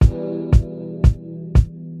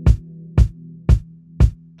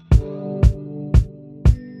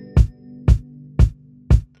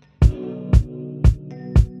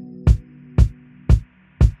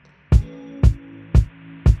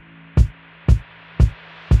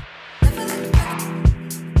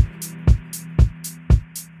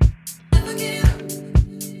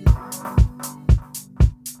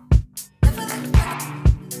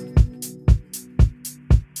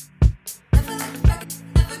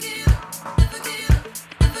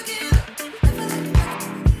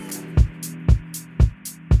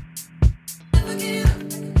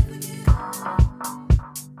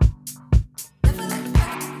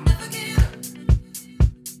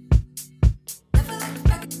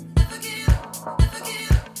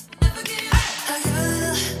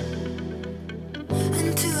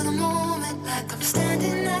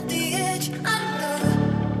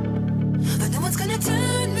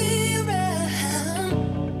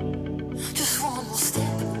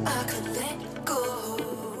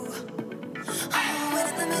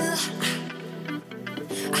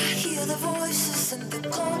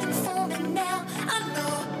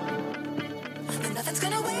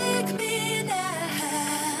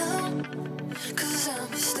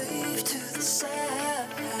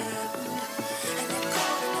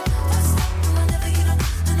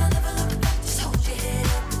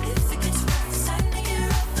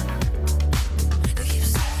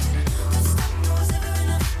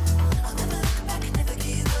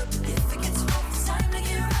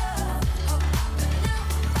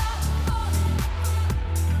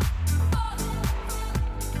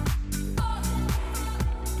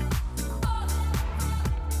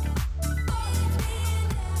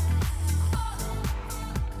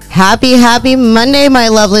Happy Monday, my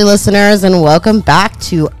lovely listeners, and welcome back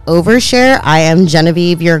to Overshare. I am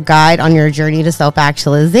Genevieve, your guide on your journey to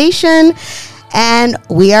self-actualization, and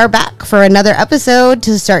we are back for another episode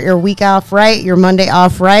to start your week off right, your Monday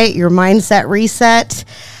off right, your mindset reset.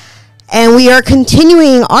 And we are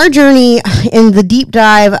continuing our journey in the deep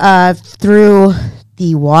dive through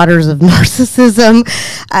the waters of narcissism.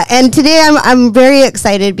 And today I'm very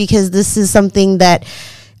excited because this is something that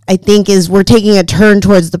I think we're taking a turn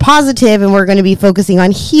towards the positive, and we're going to be focusing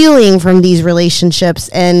on healing from these relationships.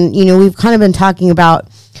 And, we've kind of been talking about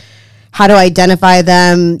how to identify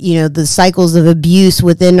them, the cycles of abuse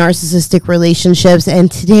within narcissistic relationships.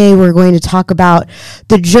 And today we're going to talk about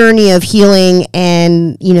the journey of healing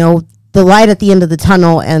and, the light at the end of the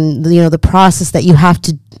tunnel and, the process that you have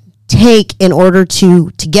to take in order to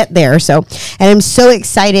get there. And I'm so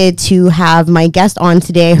excited to have my guest on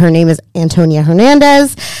today. Her name is Antonia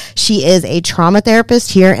Hernandez. She is a trauma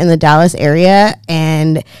therapist here in the Dallas area,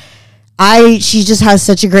 and she just has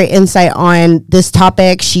such a great insight on this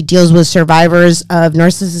topic. She deals with survivors of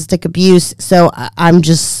narcissistic abuse. So I'm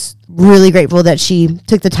just really grateful that she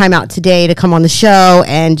took the time out today to come on the show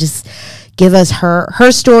and just give us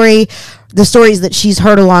her story, the stories that she's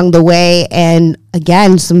heard along the way, and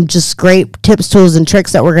again, some just great tips, tools, and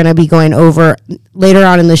tricks that we're going to be going over later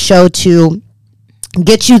on in the show to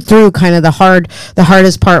get you through kind of the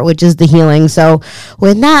hardest part, which is the healing. So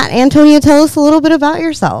with that, Antonia, tell us a little bit about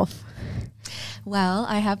yourself. Well,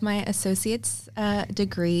 I have my associate's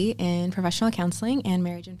degree in professional counseling and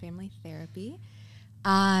marriage and family therapy.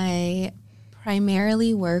 I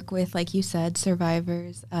primarily work with, like you said,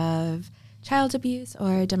 survivors of child abuse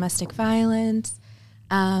or domestic violence.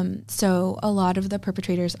 So a lot of the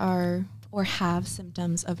perpetrators are or have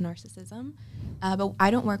symptoms of narcissism, but I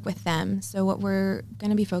don't work with them. So what we're going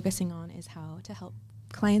to be focusing on is how to help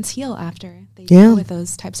clients heal after they deal with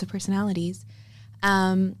those types of personalities.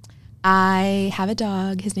 I have a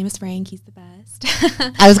dog. His name is Frank. He's the best.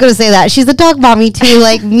 I was going to say that. She's a dog mommy too,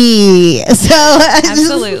 like me. So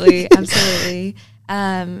absolutely.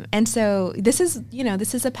 And so this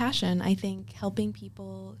is a passion. I think helping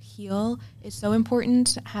people heal is so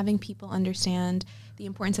important. Having people understand the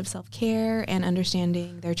importance of self-care and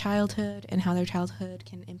understanding their childhood and how their childhood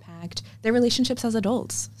can impact their relationships as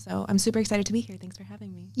adults. So I'm super excited to be here. Thanks for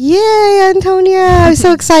having me. Yay, Antonia. I'm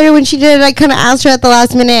so excited when she did it. I kind of asked her at the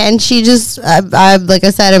last minute, and she just, like I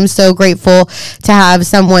said, I'm so grateful to have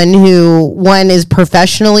someone who, one, has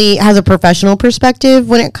a professional perspective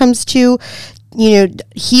when it comes to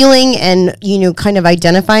healing and, kind of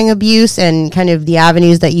identifying abuse and kind of the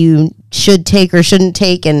avenues that you should take or shouldn't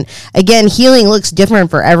take. And again, healing looks different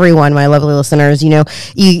for everyone, my lovely listeners.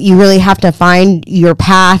 You really have to find your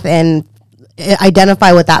path and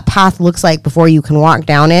identify what that path looks like before you can walk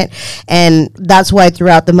down it. And that's why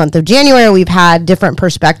throughout the month of January, we've had different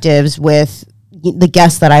perspectives with the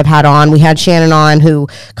guests that I've had on. We had Shannon on, who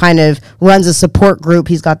kind of runs a support group.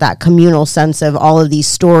 He's got that communal sense of all of these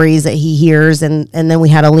stories that he hears. And then we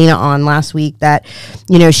had Alina on last week that,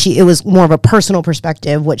 it was more of a personal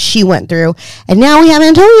perspective, what she went through. And now we have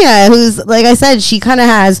Antonia, who's, like I said, she kind of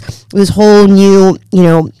has this whole new,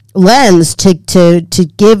 lens to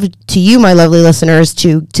give to you, my lovely listeners,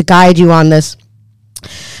 to guide you on this,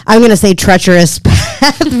 I'm going to say, treacherous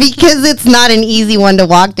path, because it's not an easy one to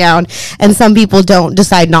walk down, and some people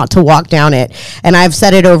decide not to walk down it. And I've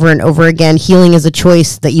said it over and over again, healing is a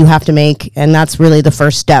choice that you have to make, and that's really the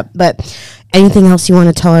first step. But anything else you want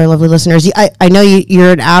to tell our lovely listeners? I know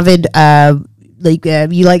you're an avid,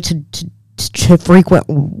 you like to frequent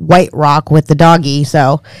White Rock with the doggy,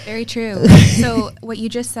 so. Very true. So what you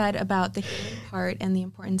just said about the healing part and the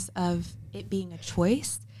importance of it being a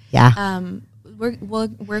choice. Yeah.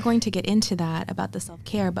 We're going to get into that about the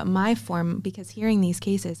self-care, but my form, because hearing these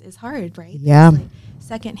cases is hard, right? Yeah. There's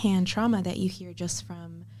secondhand trauma that you hear just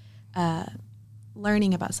from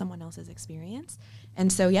learning about someone else's experience.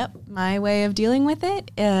 And so, my way of dealing with it,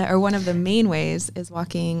 or one of the main ways, is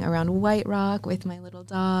walking around White Rock with my little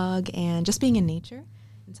dog and just being in nature.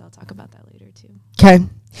 And so I'll talk about that later too. Okay.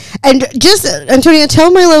 And just, Antonia,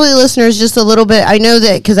 tell my lovely listeners just a little bit. I know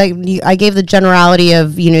that because I gave the generality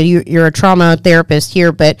of, you're a trauma therapist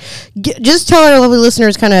here, but just tell our lovely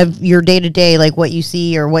listeners kind of your day to day, like what you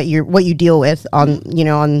see or what you deal with on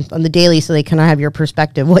the daily, so they kind of have your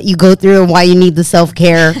perspective, what you go through and why you need the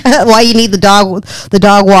self-care, why you need the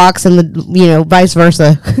dog walks and the, vice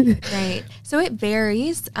versa. Right. So it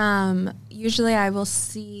varies. Usually I will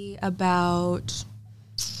see about,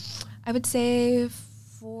 I would say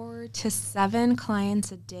 4 to 7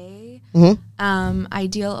 clients a day. Mm-hmm. I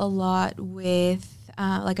deal a lot with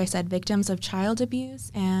like I said, victims of child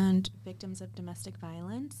abuse and victims of domestic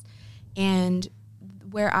violence. And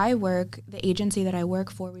where I work, the agency that I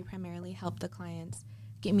work for, we primarily help the clients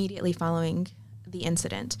immediately following the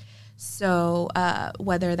incident. So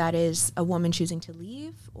whether that is a woman choosing to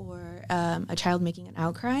leave or a child making an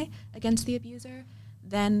outcry against the abuser,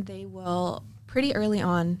 then they will pretty early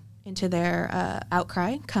on into their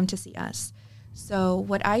outcry come to see us. So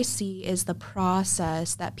what I see is the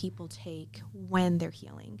process that people take when they're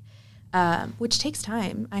healing, which takes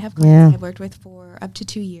time. I have clients I've worked with for up to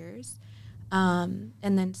 2 years. And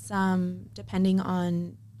then some, depending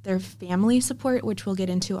on their family support, which we'll get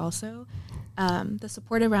into also, the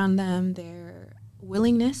support around them, their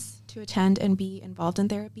willingness to attend and be involved in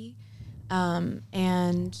therapy.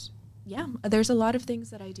 And yeah, there's a lot of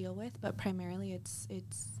things that I deal with, but primarily it's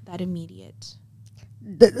that immediate.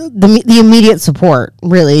 The immediate support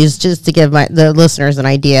really is just to give the listeners an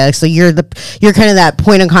idea. So you're kind of that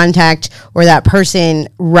point of contact or that person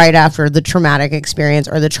right after the traumatic experience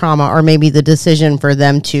or the trauma or maybe the decision for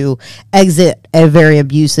them to exit a very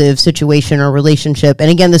abusive situation or relationship. And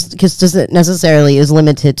again, this doesn't necessarily is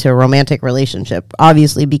limited to a romantic relationship,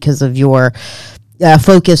 obviously, because of your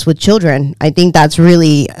focus with children. I think that's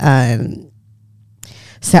really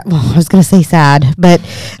sad. Well, I was going to say sad, but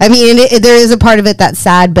I mean, there is a part of it that's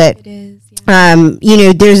sad, but it is, yeah.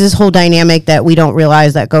 There's this whole dynamic that we don't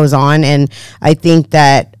realize that goes on. And I think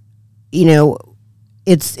that,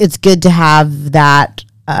 it's good to have that.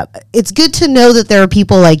 It's good to know that there are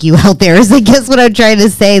people like you out there is I guess what I'm trying to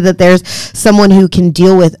say, that there's someone who can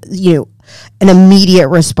deal with, an immediate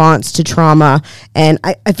response to trauma. And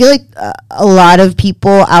I feel like a lot of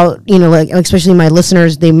people out, like especially my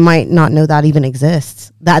listeners, they might not know that even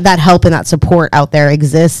exists. That help and that support out there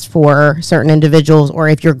exists for certain individuals, or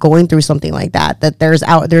if you're going through something like that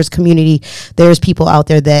there's community, there's people out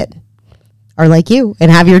there that are like you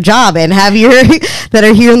and have your job and have that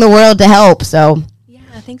are here in the world to help. So yeah,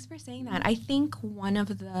 thanks for saying that. I think one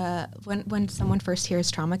of the when someone first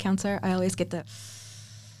hears trauma counselor, I always get the,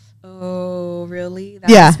 oh, really?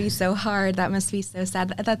 That must be so hard. That must be so sad.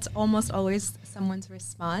 That's almost always someone's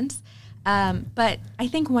response. But I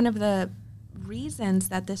think one of the reasons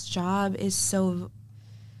that this job is so,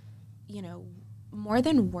 more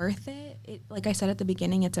than worth it, like I said at the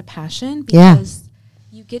beginning, it's a passion because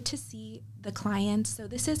you get to see the clients. So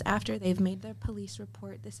this is after they've made their police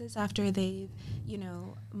report. This is after they've,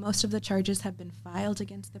 most of the charges have been filed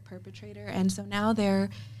against the perpetrator. And so now they're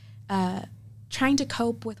trying to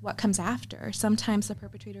cope with what comes after. Sometimes the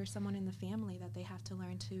perpetrator is someone in the family that they have to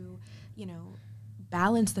learn to,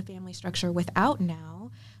 balance the family structure without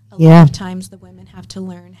now. A lot of times the women have to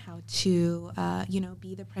learn how to,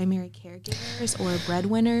 be the primary caregivers or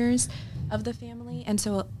breadwinners of the family. And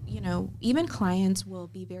so, even clients will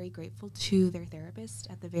be very grateful to their therapist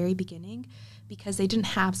at the very beginning because they didn't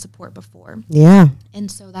have support before. Yeah. And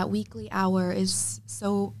so that weekly hour is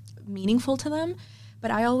so meaningful to them.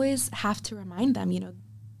 But I always have to remind them,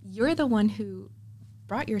 you're the one who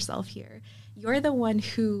brought yourself here. You're the one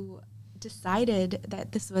who decided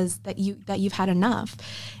that that you've had enough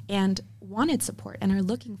and wanted support and are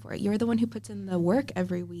looking for it. You're the one who puts in the work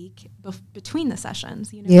every week between the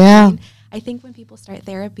sessions. What I mean? I think when people start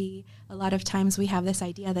therapy, a lot of times we have this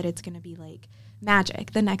idea that it's going to be like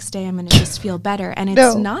magic. The next day I'm going to just feel better. And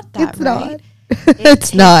it's not that, right?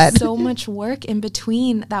 It's not. So much work in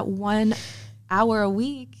between that 1 hour a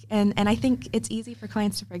week. And I think it's easy for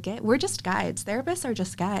clients to forget. We're just guides. Therapists are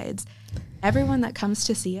just guides. Everyone that comes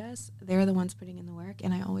to see us, they're the ones putting in the work.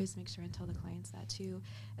 And I always make sure and tell the clients that too.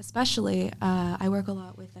 Especially, I work a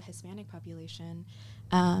lot with the Hispanic population.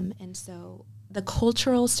 And so the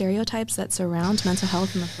cultural stereotypes that surround mental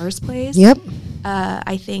health in the first place,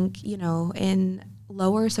 I think, in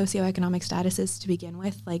lower socioeconomic statuses to begin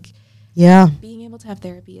with, being able to have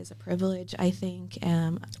therapy is a privilege, I think.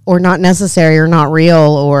 Or not necessary or not real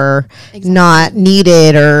or not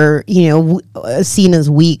needed or, seen as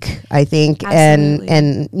weak, I think. Absolutely.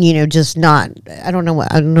 And just not, I don't know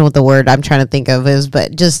what the word I'm trying to think of is,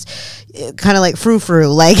 but just kind of like frou-frou,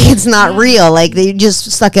 like it's not real. Like they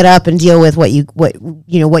just suck it up and deal with what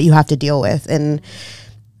you have to deal with. And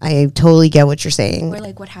I totally get what you're saying. Or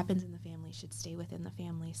like what happens in the family should stay within the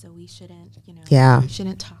family. So we shouldn't, we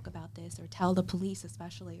shouldn't talk about this or tell the police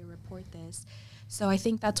especially or report this. So I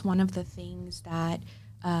think that's one of the things that,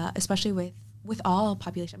 especially with all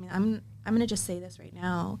population, I mean, I'm going to just say this right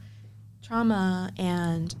now, trauma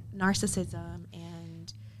and narcissism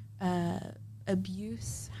and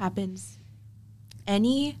abuse happens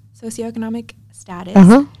any socioeconomic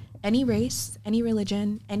status, any race, any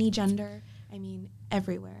religion, any gender, I mean,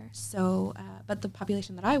 everywhere. So, but the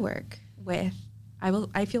population that I work with,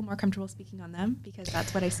 I feel more comfortable speaking on them because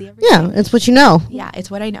that's what I see every day. It's what you know. Yeah,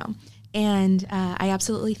 it's what I know. And I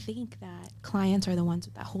absolutely think that clients are the ones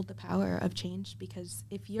that hold the power of change, because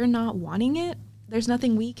if you're not wanting it, there's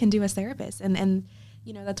nothing we can do as therapists. And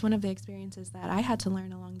you know, that's one of the experiences that I had to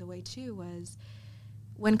learn along the way too, was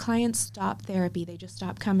when clients stop therapy, they just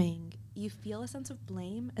stop coming, you feel a sense of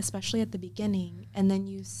blame, especially at the beginning. And then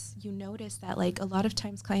you notice that, like, a lot of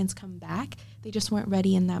times clients come back, they just weren't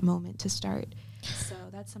ready in that moment to start. So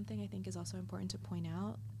that's something I think is also important to point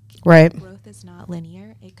out. Right. Growth is not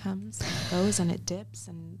linear. It comes and it goes and it dips,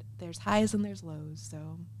 and there's highs and there's lows.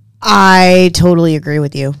 So I totally agree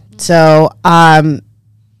with you. Mm-hmm. So,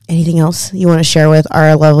 anything else you want to share with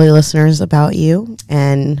our lovely listeners about you?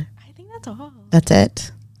 And I think that's all. That's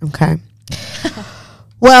it. Okay.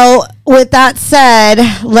 Well, with that said,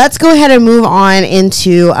 let's go ahead and move on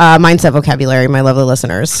into mindset vocabulary, my lovely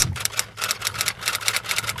listeners.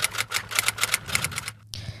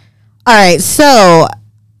 All right, so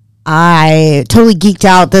I totally geeked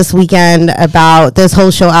out this weekend about this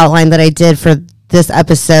whole show outline that I did for this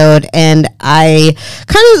episode, and I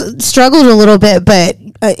kind of struggled a little bit, but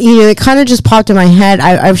it kind of just popped in my head.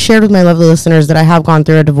 I've shared with my lovely listeners that I have gone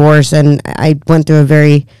through a divorce, and I went through a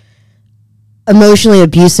very emotionally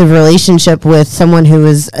abusive relationship with someone who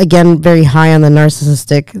was, again, very high on the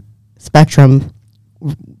narcissistic spectrum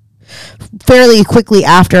fairly quickly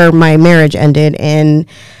after my marriage ended. And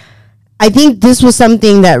I think this was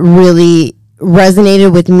something that really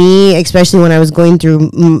resonated with me, especially when I was going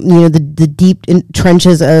through, the deep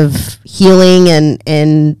trenches of healing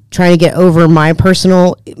and trying to get over my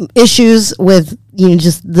personal issues with,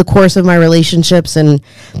 just the course of my relationships and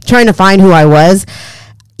trying to find who I was.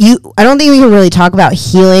 I don't think we can really talk about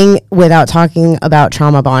healing without talking about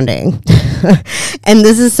trauma bonding. And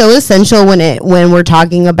this is so essential when we're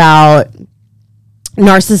talking about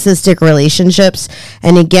narcissistic relationships.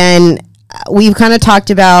 And again, we've kind of talked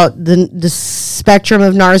about the spectrum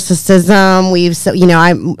of narcissism.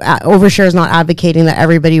 Overshare is not advocating that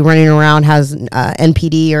everybody running around has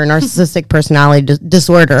NPD or narcissistic personality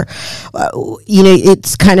disorder.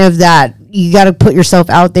 It's kind of that you got to put yourself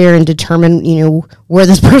out there and determine, where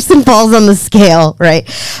this person falls on the scale, right?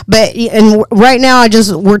 But and right now,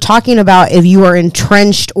 we're talking about if you are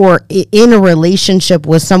entrenched or in a relationship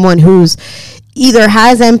with someone who's either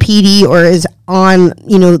has NPD or is on,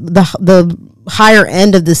 the higher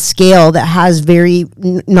end of the scale that has very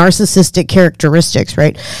narcissistic characteristics,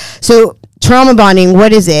 right? So trauma bonding,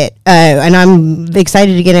 what is it? And I'm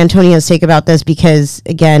excited to get Antonia's take about this because,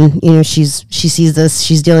 again, she sees this,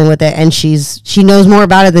 she's dealing with it, and she knows more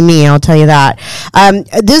about it than me. I'll tell you that.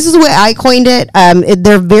 This is the way I coined it.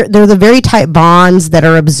 They're the very tight bonds that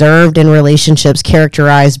are observed in relationships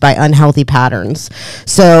characterized by unhealthy patterns.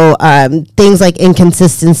 So things like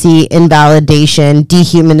inconsistency, invalidation,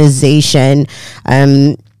 dehumanization,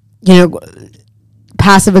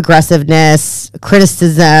 passive aggressiveness,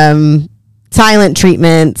 criticism, silent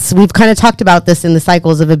treatments. We've kind of talked about this in the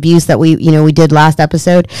cycles of abuse that we did last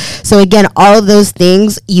episode. So again, all of those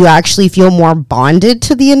things, you actually feel more bonded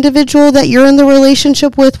to the individual that you're in the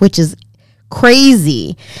relationship with, which is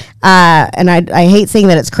crazy. And I hate saying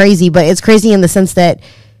that it's crazy, but it's crazy in the sense that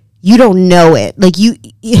you don't know it. Like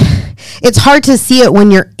it's hard to see it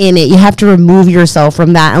when you're in it. You have to remove yourself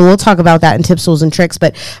from that. And we'll talk about that in tips, tools, and tricks.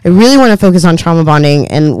 But I really want to focus on trauma bonding.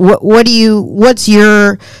 And what's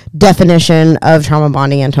your definition of trauma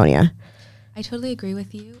bonding, Antonia? I totally agree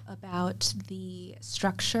with you about the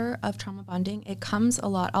structure of trauma bonding. It comes a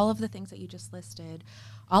lot. All of the things that you just listed,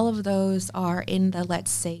 all of those are in the,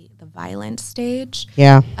 let's say, the violent stage.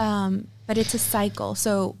 Yeah. But it's a cycle.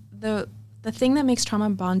 So the thing that makes trauma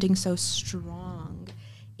bonding so strong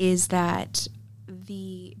is that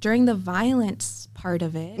during the violence part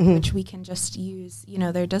of it, mm-hmm. which we can just use,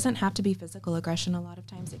 there doesn't have to be physical aggression. A lot of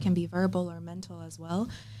times it can be verbal or mental as well,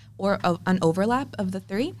 or an overlap of the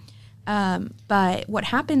three. But what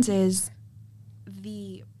happens is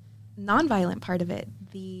the nonviolent part of it,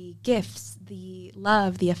 the gifts, the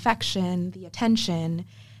love, the affection, the attention,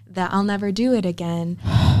 the I'll never do it again,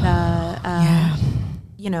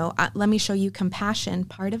 let me show you compassion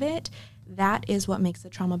part of it, that is what makes the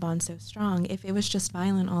trauma bond so strong. If it was just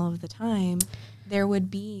violent all of the time, there would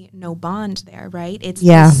be no bond there, right? It's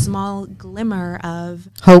a small glimmer of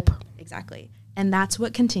hope. Exactly. And that's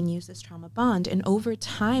what continues this trauma bond. And over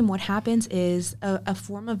time, what happens is a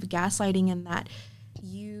form of gaslighting in that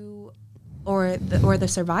you or the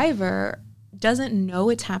survivor doesn't know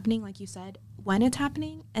it's happening, like you said, when it's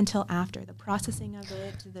happening until after the processing of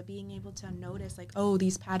it, the being able to notice like, oh,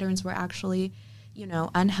 these patterns were actually,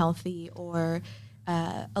 unhealthy, or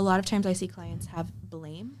A lot of times I see clients have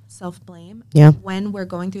self-blame, Yeah. when we're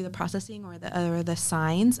going through the processing or the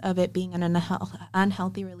signs of it being an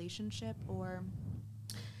unhealthy relationship, or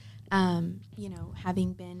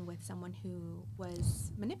having been with someone who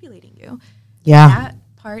was manipulating you. Yeah. That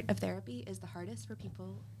part of therapy is the hardest for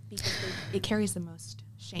people because it carries the most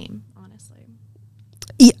shame, honestly.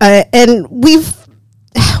 And we've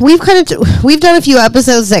done a few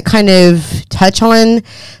episodes that kind of touch on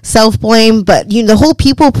self-blame, but the whole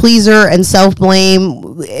people pleaser and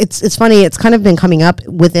self-blame, it's funny, it's kind of been coming up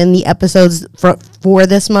within the episodes for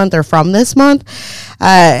this month or from this month.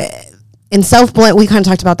 And self-blame, we kind of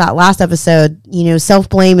talked about that last episode.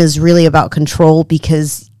 Self-blame is really about control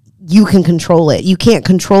because you can control it. You can't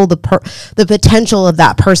control the potential of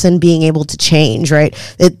that person being able to change, right?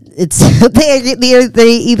 It's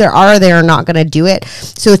they either are or they are not going to do it.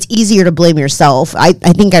 So it's easier to blame yourself. I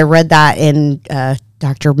think I read that in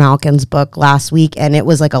Dr. Malkin's book last week, and it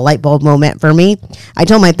was like a light bulb moment for me. I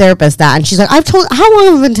told my therapist that, and she's like, how long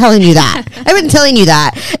have I been telling you that? I've been telling you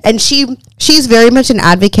that. And she's very much an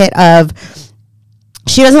advocate of,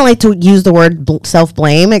 she doesn't like to use the word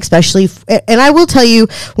self-blame, especially, and I will tell you,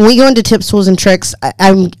 when we go into tips, tools, and tricks,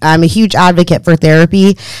 I'm a huge advocate for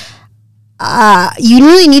therapy. You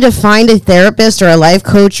really need to find a therapist or a life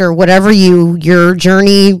coach or whatever your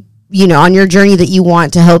journey, on your journey that you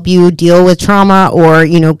want to help you deal with trauma or,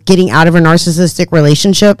 getting out of a narcissistic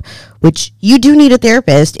relationship, which you do need a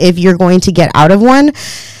therapist if you're going to get out of one.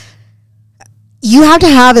 You have to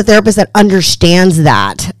have a therapist that understands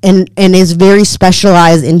that and is very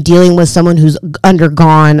specialized in dealing with someone who's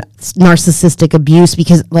undergone narcissistic abuse.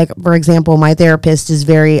 Because, like, for example, my therapist is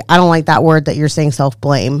I don't like that word that you're saying,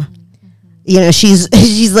 self-blame. Mm-hmm.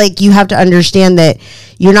 She's like, you have to understand that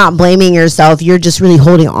you're not blaming yourself. You're just really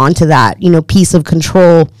holding on to that, piece of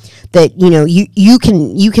control that, you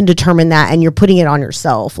can determine that, and you're putting it on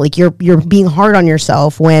yourself. Like, you're being hard on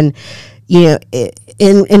yourself when,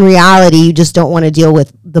 in reality, you just don't want to deal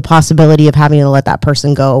with the possibility of having to let that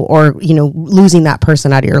person go or, losing that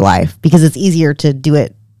person out of your life, because it's easier to do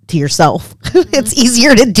it to yourself. Mm-hmm. It's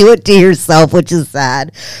easier to do it to yourself, which is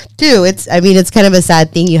sad too. It's kind of a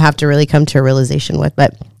sad thing you have to really come to a realization with.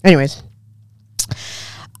 But anyways,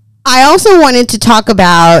 I also wanted to talk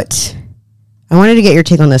about, I wanted to get your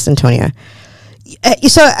take on this, Antonia.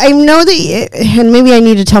 So I know that, and maybe I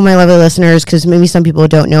need to tell my lovely listeners, because maybe some people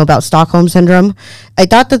don't know about Stockholm Syndrome. I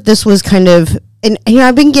thought that this was kind of, and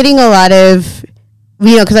I've been getting a lot of,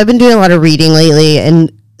 because I've been doing a lot of reading lately,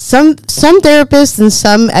 and some therapists and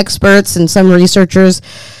some experts and some researchers,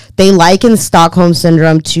 they liken Stockholm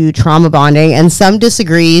Syndrome to trauma bonding, and some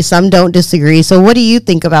disagree, some don't disagree. So what do you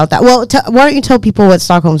think about that? Well, why don't you tell people what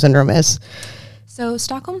Stockholm Syndrome is? So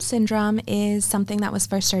Stockholm Syndrome is something that was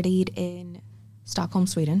first studied in Stockholm,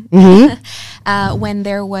 Sweden, mm-hmm. When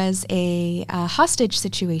there was a hostage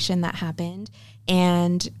situation that happened.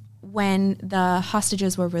 And when the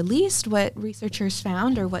hostages were released, what researchers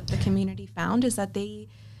found, or what the community found, is that they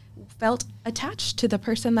felt attached to the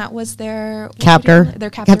person that was their captor. Their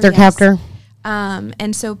captor. Their captor.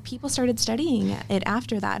 And so people started studying it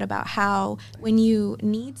after that, about how when you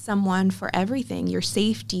need someone for everything, your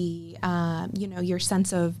safety, your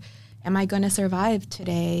sense of, am I going to survive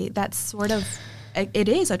today? That's sort of, it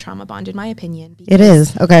is a trauma bond, in my opinion. It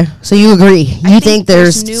is. Okay. So you agree. You think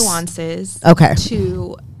there's nuances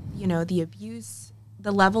to, the abuse,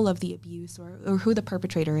 the level of the abuse, or who the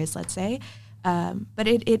perpetrator is, let's say. But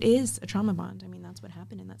it is a trauma bond. I mean, that's what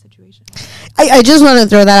happened in that situation. I just want to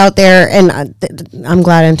throw that out there, and I'm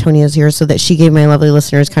glad Antonia's here so that she gave my lovely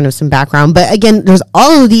listeners kind of some background. But again, there's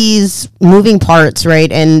all of these moving parts,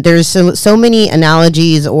 right? And there's so many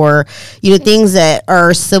analogies or, things that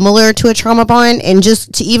are similar to a trauma bond. And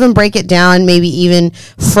just to even break it down, maybe even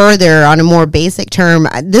further on a more basic term,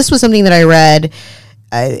 this was something that I read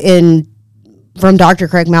from Dr.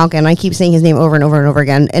 Craig Malkin. I keep saying his name over and over and over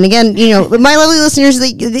again. And again, my lovely listeners,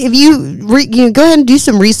 if you go ahead and do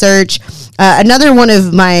some research. Another one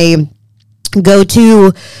of my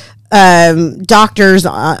go-to doctors,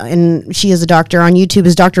 and she is a doctor on YouTube,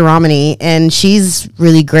 is Dr. Ramani, and she's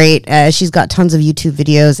really great. She's got tons of YouTube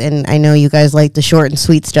videos, and I know you guys like the short and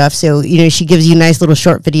sweet stuff. So, she gives you nice little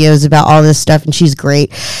short videos about all this stuff, and she's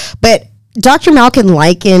great. But Dr. Malkin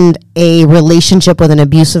likened a relationship with an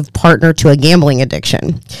abusive partner to a gambling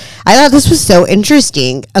addiction. I thought this was so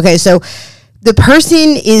interesting. Okay, so the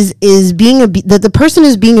person the person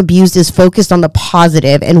is being abused is focused on the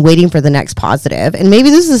positive and waiting for the next positive. And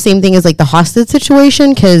maybe this is the same thing as like the hostage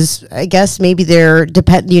situation, because I guess maybe they're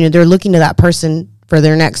looking to that person for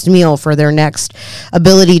their next meal, for their next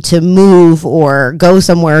ability to move or go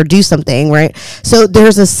somewhere or do something, right? So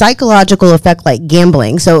there's a psychological effect like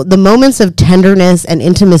gambling. So the moments of tenderness and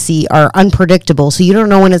intimacy are unpredictable. So you don't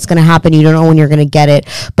know when it's going to happen. You don't know when you're going to get it,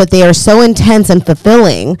 but they are so intense and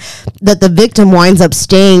fulfilling that the victim winds up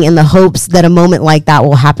staying in the hopes that a moment like that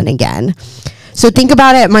will happen again. So think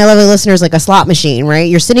about it, my lovely listeners, like a slot machine, right?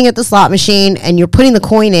 You're sitting at the slot machine and you're putting the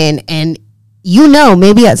coin in, and you know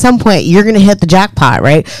maybe at some point you're going to hit the jackpot,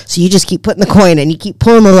 right? So you just keep putting the coin in, you keep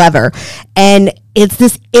pulling the lever, and it's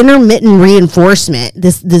this intermittent reinforcement,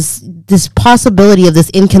 this possibility of this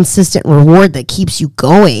inconsistent reward that keeps you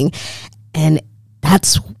going. And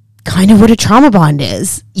that's kind of what a trauma bond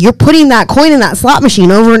is. You're putting that coin in that slot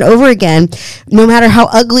machine over and over again, no matter how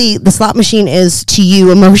ugly the slot machine is to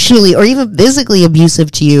you emotionally, or even physically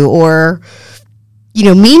abusive to you, or, you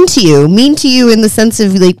know, mean to you in the sense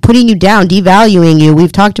of like putting you down, devaluing you.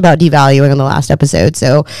 We've talked about devaluing on the last episode.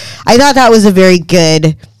 So I thought that was a very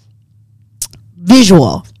good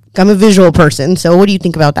visual. I'm a visual person. So what do you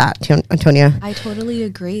think about that, Antonia? I totally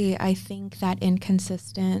agree. I think that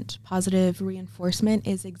inconsistent positive reinforcement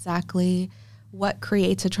is exactly what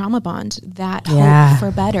creates a trauma bond. That hope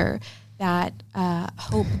for better, that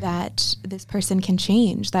hope that this person can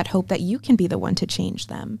change, that hope that you can be the one to change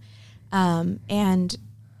them. And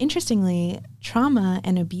interestingly, trauma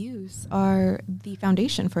and abuse are the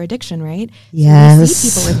foundation for addiction, right? Yes. So we see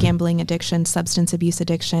people with gambling addictions, substance abuse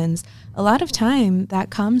addictions. A lot of time that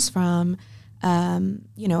comes from,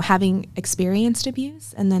 having experienced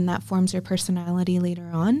abuse, and then that forms your personality later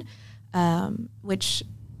on, which,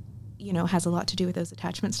 has a lot to do with those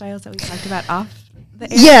attachment styles that we talked about off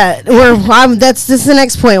the air. Yeah, this is the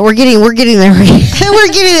next point. We're getting there. we're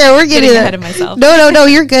getting there. Ahead of myself. No,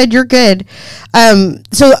 you're good.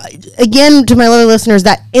 So again, to my little listeners,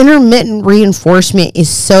 that intermittent reinforcement is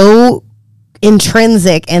so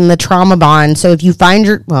intrinsic in the trauma bond. So if you find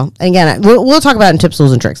we'll talk about it in tips,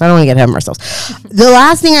 tools, and tricks. I don't want to get ahead of ourselves. The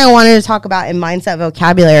last thing I wanted to talk about in mindset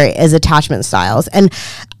vocabulary is attachment styles. And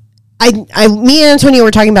me and Antonia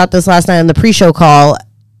were talking about this last night on the pre-show call.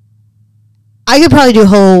 I could probably do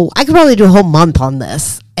a whole month on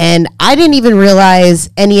this, and I didn't even realize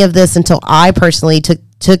any of this until I personally took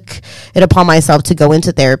it upon myself to go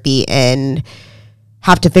into therapy and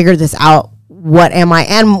have to figure this out. What am I?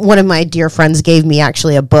 And one of my dear friends gave me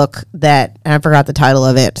actually a book that, and I forgot the title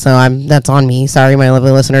of it, so that's on me. Sorry, my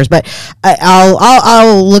lovely listeners, but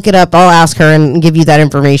I'll look it up. I'll ask her and give you that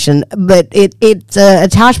information. But it's a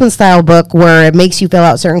attachment style book where it makes you fill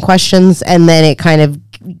out certain questions, and then it kind of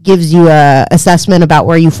gives you a assessment about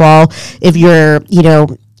where you fall if you're,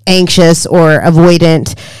 anxious or avoidant.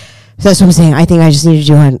 So that's what I'm saying. I think I just need to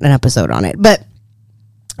do an episode on it. But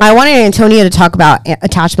I wanted Antonia to talk about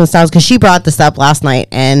attachment styles because she brought this up last night,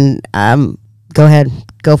 and go ahead,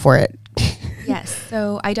 go for it. Yes.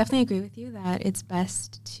 So I definitely agree with you that it's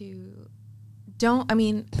best to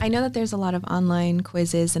I know that there's a lot of online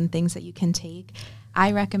quizzes and things that you can take.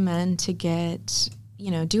 I recommend to get,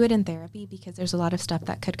 do it in therapy because there's a lot of stuff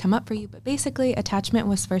that could come up for you. But basically, attachment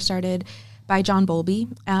was first started by John Bowlby,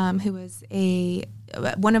 who was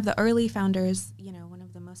one of the early founders, one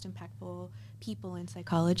of the most impactful people in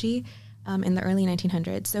psychology in the early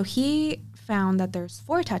 1900s. So he found that there's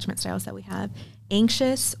 4 attachment styles that we have: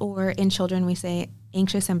 anxious, or in children we say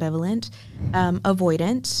anxious ambivalent,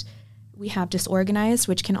 avoidant. We have disorganized,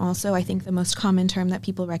 which can also, I think the most common term that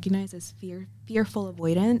people recognize is fearful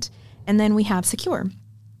avoidant. And then we have secure,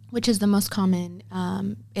 which is the most common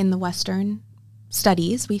in the Western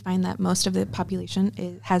studies. We find that most of the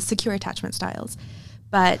population has secure attachment styles.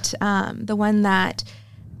 But the one that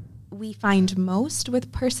we find most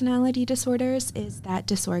with personality disorders is that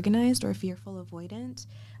disorganized or fearful avoidant.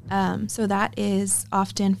 So that is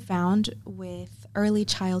often found with early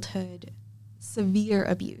childhood severe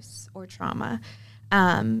abuse or trauma.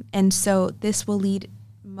 And so this will lead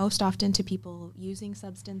most often to people using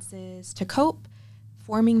substances to cope,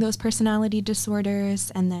 forming those personality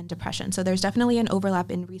disorders, and then depression. So there's definitely an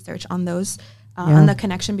overlap in research on those, on the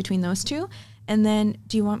connection between those two. And then,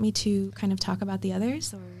 do you want me to kind of talk about the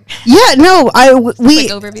others? Or yeah, no,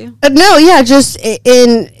 quick overview. No, yeah, just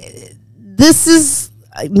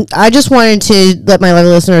I just wanted to let my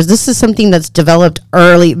lovely listeners, this is something that's developed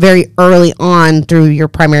very early on through your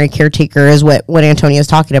primary caretaker, is what Antonia is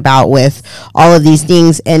talking about with all of these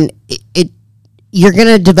things. And you're going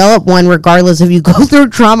to develop one regardless if you go through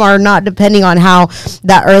trauma or not, depending on how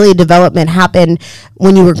that early development happened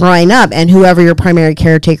when you were growing up and whoever your primary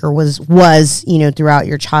caretaker was, throughout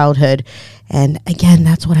your childhood. And again,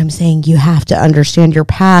 that's what I'm saying. You have to understand your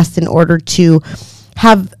past in order to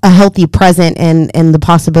have a healthy present and the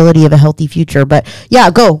possibility of a healthy future. But yeah,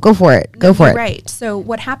 go for it. Go for it. Right. So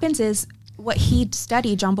what happens is, what he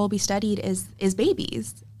studied, John Bowlby studied, is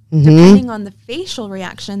babies. Depending on the facial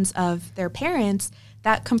reactions of their parents,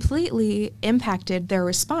 that completely impacted their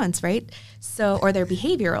response, right? So, or their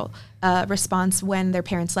behavioral response when their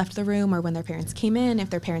parents left the room or when their parents came in, if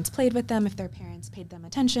their parents played with them, if their parents paid them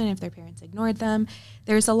attention, if their parents ignored them.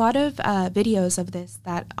 There's a lot of videos of this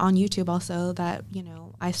that on YouTube also that,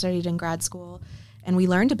 I studied in grad school and we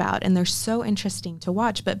learned about, and they're so interesting to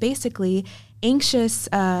watch. But basically, anxious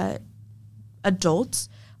adults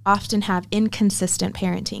often have inconsistent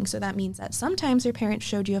parenting. So that means that sometimes your parents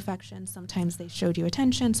showed you affection, sometimes they showed you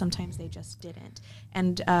attention, sometimes they just didn't.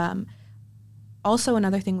 And also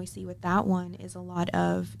another thing we see with that one is a lot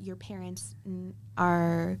of your parents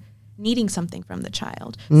are needing something from the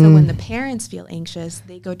child. So when the parents feel anxious,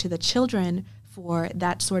 they go to the children for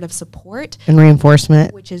that sort of support and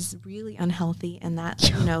reinforcement, which is really unhealthy. And that,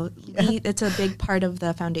 it's a big part of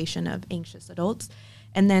the foundation of anxious adults.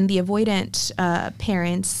 And then the avoidant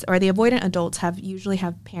parents or the avoidant adults usually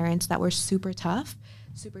have parents that were super tough,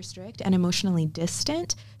 super strict, and emotionally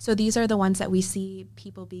distant. So these are the ones that we see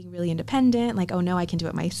people being really independent, like, oh no, I can do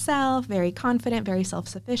it myself, very confident, very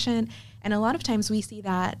self-sufficient. And a lot of times we see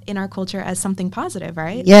that in our culture as something positive,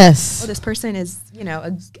 right? Yes. Oh, this person is,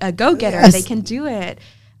 a go-getter. Yes. They can do it.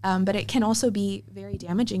 But it can also be very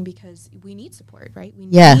damaging because we need support, right? We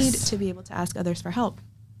need to be able to ask others for help.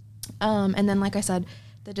 And then, like I said,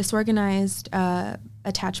 the disorganized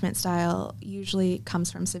attachment style usually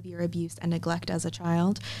comes from severe abuse and neglect as a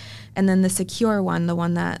child. And then the secure one,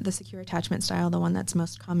 the secure attachment style, the one that's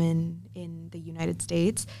most common in the United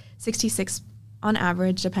States, 66 on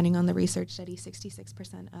average, depending on the research study, 66%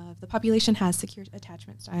 of the population has secure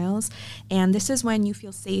attachment styles. And this is when you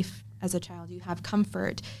feel safe as a child. You have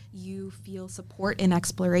comfort. You feel support in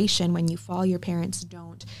exploration. When you fall, your parents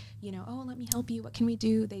don't, oh, let me help you. What can we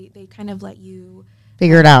do? They kind of let you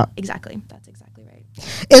figure it out. Exactly. That's exactly right.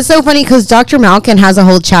 It's so funny because Dr. Malkin has a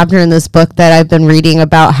whole chapter in this book that I've been reading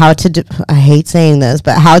about how to, I hate saying this,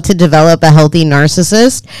 but how to develop a healthy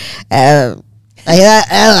narcissist.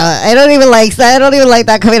 I don't even like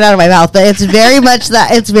that coming out of my mouth, but it's very much that.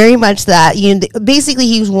 Basically,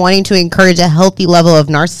 he's wanting to encourage a healthy level of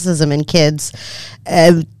narcissism in kids,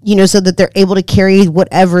 so that they're able to carry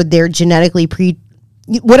whatever their genetic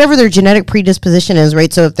predisposition is,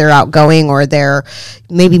 right? So if they're outgoing or they're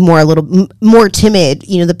maybe a little more timid,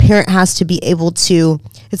 the parent has to be able to.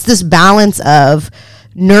 It's this balance of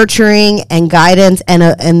nurturing and guidance, and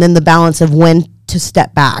then the balance of when to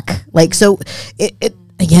step back. Like, so it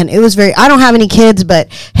was very, I don't have any kids,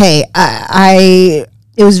 but hey,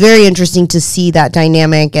 it was very interesting to see that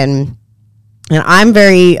dynamic. And I'm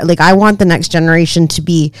very, I want the next generation to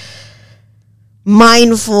be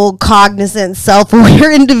mindful, cognizant,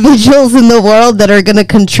 self-aware individuals in the world that are going to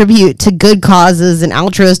contribute to good causes and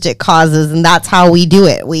altruistic causes. And that's how we do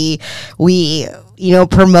it. We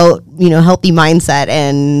promote, healthy mindset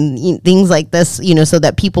and things like this, so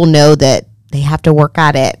that people know that they have to work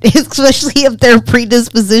at it, especially if they're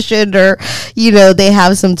predispositioned or, they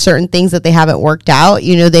have some certain things that they haven't worked out.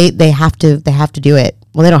 They have to do it.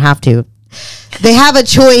 Well, they don't have to. They have a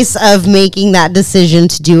choice of making that decision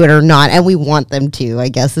to do it or not, and we want them to, I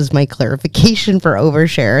guess, is my clarification for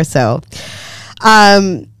overshare. So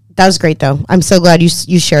that was great, though. I'm so glad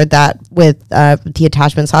you shared that with the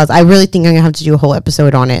attachment styles. I really think I'm going to have to do a whole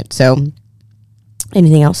episode on it. So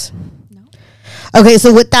anything else? Okay,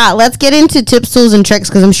 so with that, let's get into tips, tools, and tricks,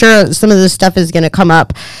 because I'm sure some of this stuff is going to come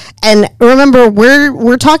up. And remember,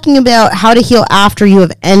 we're talking about how to heal after you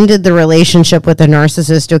have ended the relationship with a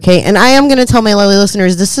narcissist, okay? And I am going to tell my lovely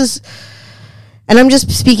listeners, and I'm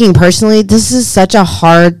just speaking personally, this is such a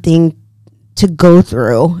hard thing to go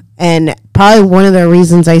through. And probably one of the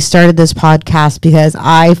reasons I started this podcast, because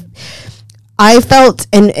I felt,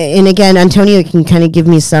 and again, Antonia can kind of give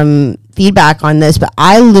me some feedback on this, but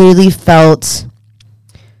I literally felt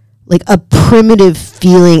like a primitive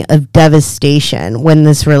feeling of devastation when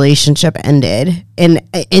this relationship ended. And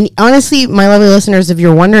honestly, my lovely listeners, if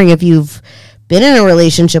you're wondering if you've been in a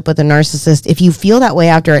relationship with a narcissist, if you feel that way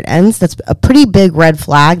after it ends, that's a pretty big red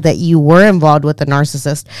flag that you were involved with a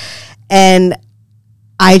narcissist. And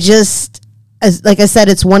like I said,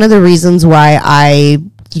 it's one of the reasons why I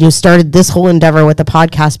started this whole endeavor with the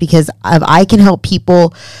podcast, because I can help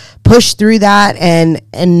people push through that and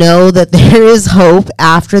know that there is hope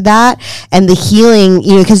after that, and the healing,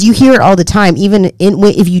 because you hear it all the time, even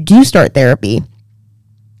if you do start therapy,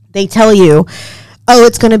 they tell you, oh,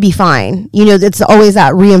 it's going to be fine. It's always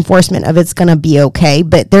that reinforcement of it's going to be okay.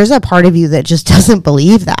 But there's a part of you that just doesn't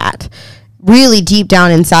believe that. really deep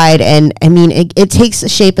down inside. And I mean, it takes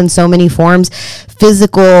shape in so many forms,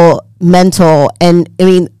 physical, mental. And I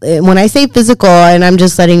mean, when I say physical, and I'm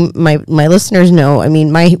just letting my listeners know, I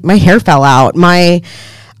mean, my hair fell out. I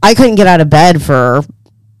couldn't get out of bed for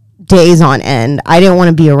days on end. I didn't want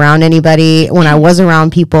to be around anybody. When I was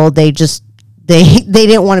around people, they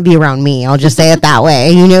didn't want to be around me. I'll just say it that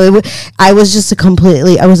way. You know, I was just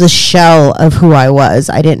I was a shell of who I was.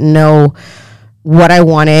 I didn't know what I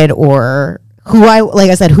wanted or who I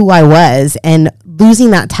was. And losing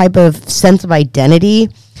that type of sense of identity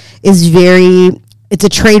is it's a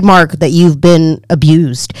trademark that you've been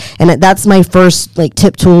abused. And that's my first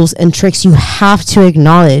tip, tools, and tricks. You have to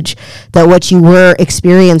acknowledge that what you were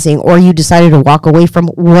experiencing or you decided to walk away from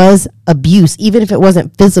was abuse, even if it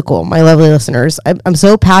wasn't physical, my lovely listeners. I'm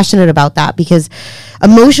so passionate about that because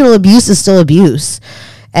emotional abuse is still abuse.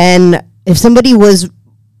 And if somebody was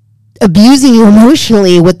abusing you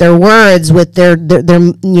emotionally with their words, with their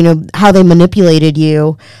how they manipulated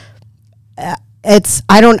you,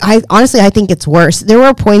 I honestly think it's worse. There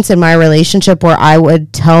were points in my relationship where I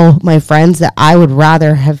would tell my friends that I would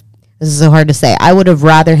rather have, this is so hard to say, I would have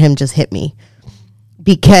rather him just hit me,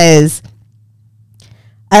 because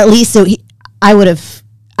at least I would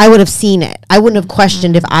have seen it. I wouldn't have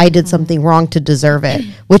questioned if I did something wrong to deserve it,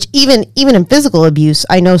 which even in physical abuse,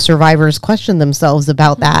 I know survivors question themselves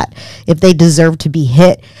about that, if they deserve to be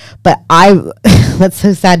hit. But that's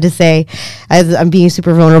so sad to say, as I'm being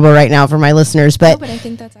super vulnerable right now for my listeners. But I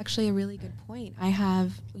think that's actually a really good point.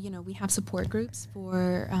 We have support groups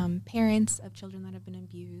for parents of children that have been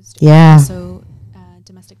abused. Yeah. And also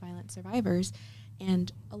domestic violence survivors.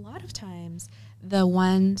 And a lot of times the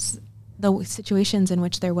situations in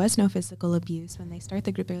which there was no physical abuse, when they start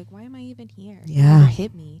the group, they're like, why am I even here? Yeah. You never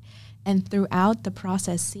hit me. And throughout the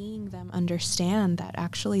process, seeing them understand that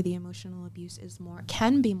actually the emotional abuse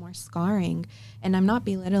can be more scarring. And I'm not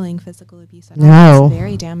belittling physical abuse at all. No. It's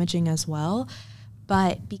very damaging as well.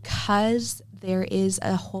 But because there is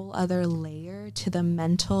a whole other layer to the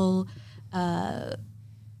mental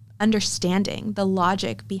understanding, the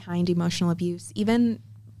logic behind emotional abuse, even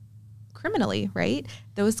criminally, right?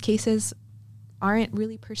 Those cases aren't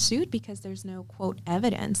really pursued because there's no, quote,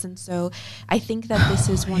 evidence. And so I think that this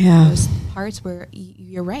is one of those parts where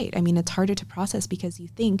you're right. I mean, it's harder to process because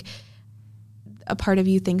a part of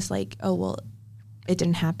you thinks like, oh, well, it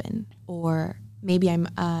didn't happen, or maybe I'm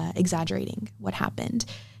exaggerating what happened.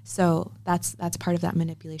 So that's part of that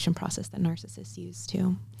manipulation process that narcissists use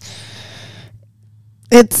too.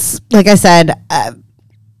 It's like I said,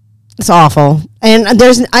 it's awful. And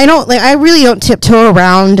I really don't tiptoe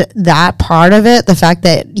around that part of it. The fact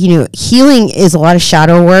that, healing is a lot of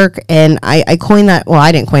shadow work. And I coined that, well,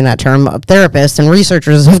 I didn't coin that term. Therapists and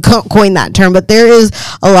researchers have coined that term. But there is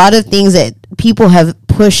a lot of things that people have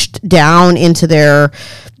pushed down into their,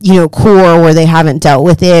 core where they haven't dealt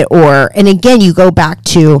with it. And again, you go back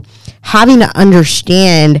to having to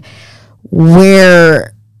understand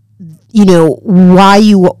where, why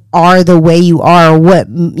you are the way you are,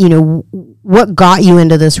 what got you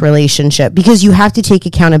into this relationship, because you have to take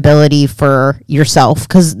accountability for yourself,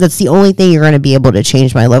 because that's the only thing you're going to be able to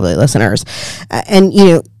change, my lovely listeners. And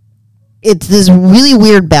it's this really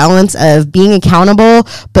weird balance of being accountable,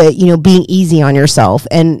 but, being easy on yourself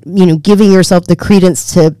and, giving yourself the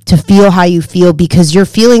credence to feel how you feel, because your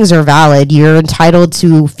feelings are valid. You're entitled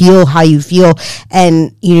to feel how you feel.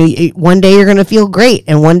 And, one day you're going to feel great,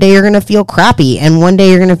 and one day you're going to feel crappy, and one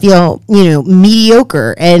day you're going to feel,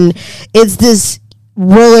 mediocre. And it's this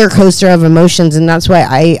roller coaster of emotions. And that's why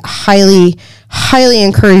I highly, highly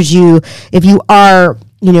encourage you, if you are,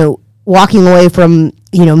 walking away from,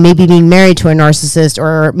 maybe being married to a narcissist,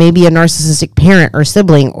 or maybe a narcissistic parent or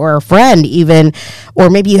sibling or a friend even, or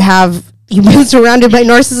maybe you've been surrounded by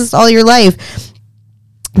narcissists all your life.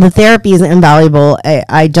 The therapy is invaluable.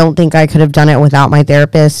 I don't think I could have done it without my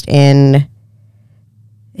therapist. And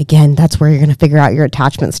again, that's where you're going to figure out your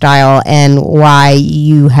attachment style and why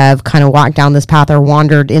you have kind of walked down this path or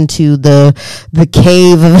wandered into the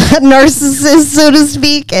cave of a narcissist, so to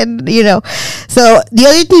speak. And, so the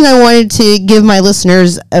other thing I wanted to give my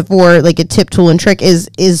listeners for like a tip, tool, and trick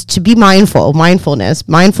is to be mindful.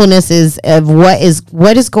 Mindfulness is of what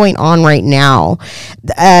is going on right now,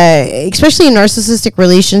 especially in narcissistic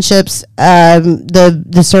relationships.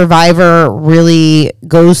 The survivor really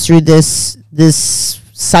goes through this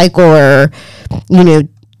cycle, or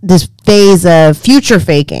this phase of future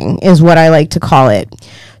faking is what I like to call it.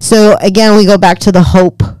 So again, we go back to the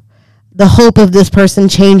hope of this person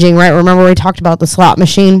changing, right? Remember we talked about the slot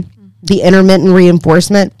machine, the intermittent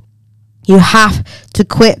reinforcement. You have to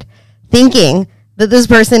quit thinking that this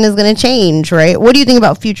person is going to change, right? What do you think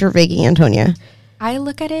about future faking, Antonia? I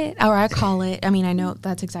look at it, or I call it, I mean, I know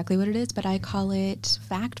that's exactly what it is, but I call it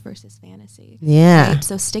fact versus fantasy. Yeah. Right?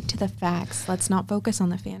 So stick to the facts. Let's not focus on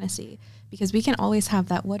the fantasy, because we can always have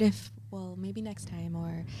that what if, well, maybe next time,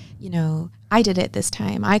 or, you know, I did it this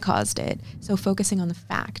time, I caused it. So focusing on the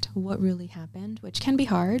fact, what really happened, which can be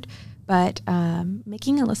hard, but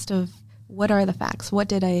making a list of what are the facts, what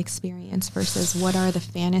did I experience versus what are the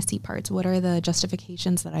fantasy parts, what are the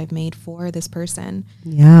justifications that I've made for this person.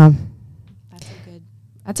 Yeah.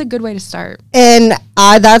 That's a good way to start. And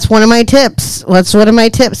that's one of my tips. What's one of my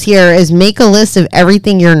tips here is make a list of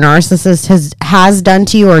everything your narcissist has done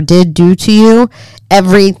to you or did do to you.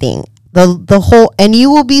 Everything. The whole, and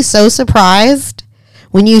you will be so surprised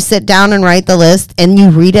when you sit down and write the list and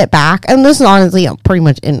you read it back. And this is honestly pretty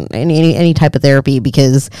much in any type of therapy,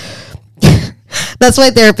 because that's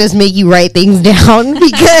why therapists make you write things down,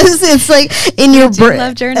 because it's like in your brain.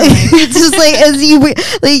 Love journaling. It's just like as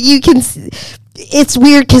you can. It's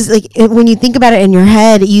weird because when you think about it in your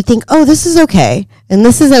head, you think, oh, this is okay and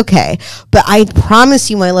this is okay. But I promise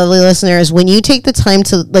you, my lovely listeners, when you take the time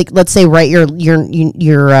to, let's say, write your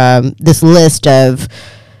this list of,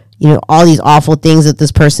 all these awful things that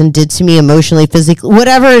this person did to me emotionally, physically,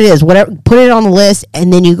 whatever it is, put it on the list,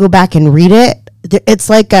 and then you go back and read it. It's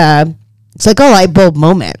like a light bulb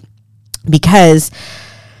moment, because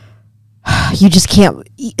you just can't.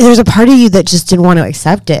 There's a part of you that just didn't want to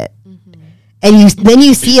accept it. And then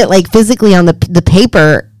you see it physically on the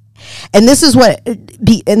paper, and this is what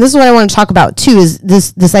I want to talk about too, is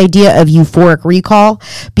this idea of euphoric recall,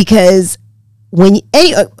 because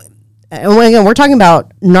again, we're talking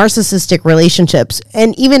about narcissistic relationships,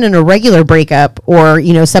 and even in a regular breakup or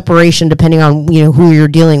separation, depending on who you're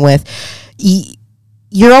dealing with,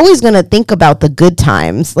 you're always going to think about the good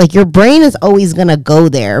times. Your brain is always going to go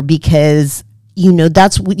there, because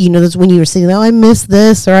that's when you were saying, oh, I miss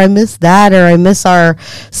this, or I miss that, or I miss our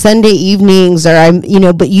Sunday evenings, or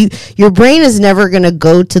but your brain is never going to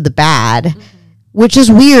go to the bad, which is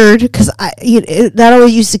weird, because that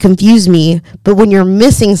always used to confuse me. But when you're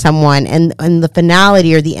missing someone and the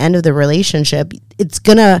finality or the end of the relationship,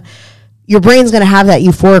 your brain's going to have that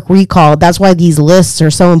euphoric recall. That's why these lists are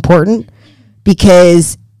so important,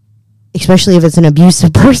 because especially if it's an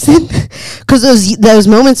abusive person, because those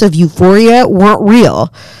moments of euphoria weren't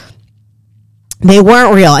real. They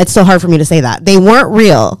weren't real. It's so hard for me to say that. They weren't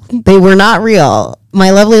real. They were not real. My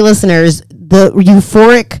lovely listeners, the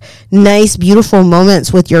euphoric, nice, beautiful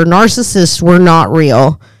moments with your narcissist were not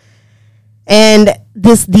real. And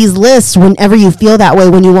these lists, whenever you feel that way,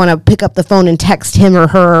 when you want to pick up the phone and text him or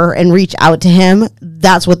her and reach out to him,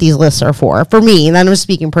 that's what these lists are for. For me, and I'm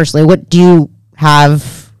speaking personally, what do you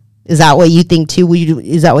have? Is that what you think too?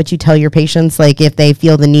 Is that what you tell your patients, if they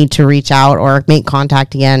feel the need to reach out or make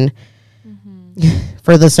contact again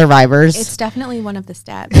for the survivors? It's definitely one of the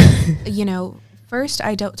steps. First,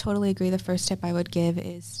 I don't totally agree. The first tip I would give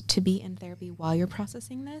is to be in therapy while you're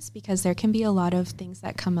processing this, because there can be a lot of things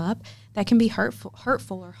that come up that can be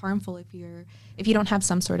hurtful or harmful if you don't have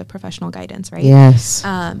some sort of professional guidance, right? Yes.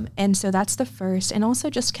 And so that's the first. And also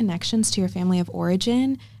just connections to your family of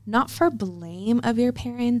origin, not for blame of your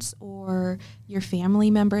parents or your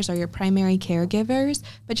family members or your primary caregivers,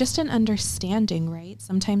 but just an understanding, right?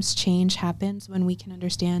 Sometimes change happens when we can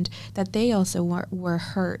understand that they also were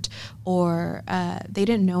hurt, or they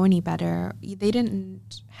didn't know any better. They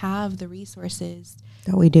didn't have the resources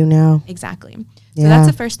that we do now. Exactly. Yeah. So that's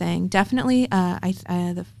the first thing. Definitely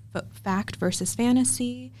the fact versus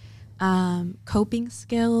fantasy, coping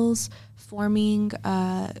skills, forming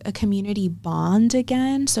a community bond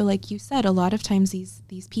again. So like you said, a lot of times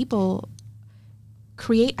these people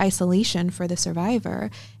create isolation for the survivor.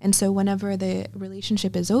 And so whenever the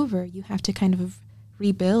relationship is over, you have to kind of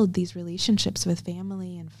rebuild these relationships with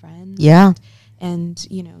family and friends. Yeah. And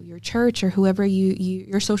your church or whoever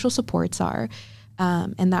your social supports are.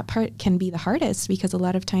 And that part can be the hardest, because a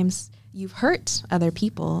lot of times you've hurt other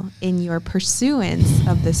people in your pursuance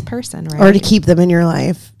of this person, right? Or to keep them in your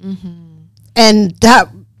life. Mm-hmm. And that,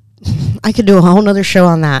 I could do a whole nother show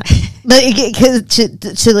on that. But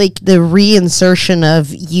to like the reinsertion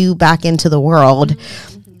of you back into the world,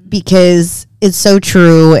 mm-hmm. because it's so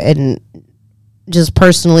true. And just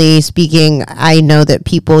personally speaking, I know that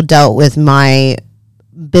people dealt with my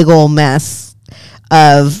big old mess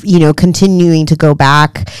of, continuing to go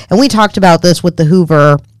back. And we talked about this with the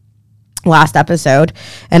Hoover last episode.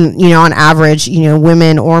 And, on average,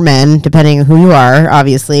 women or men, depending on who you are,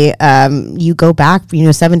 obviously, you go back,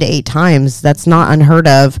 7 to 8 times. That's not unheard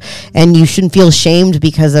of. And you shouldn't feel shamed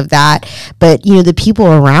because of that. But, the people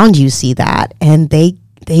around you see that, and they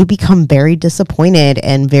they become very disappointed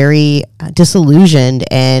and very disillusioned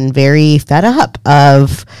and very fed up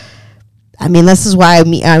of, I mean, this is why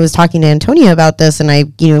I was talking to Antonia about this, and I,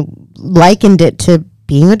 likened it to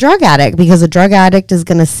being a drug addict, because a drug addict is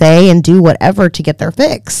going to say and do whatever to get their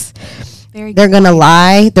fix. They're going to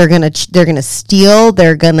lie. They're going to steal.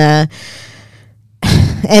 They're going to,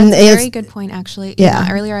 and that's a very good point, actually.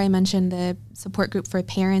 Yeah. Earlier I mentioned the support group for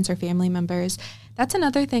parents or family members. That's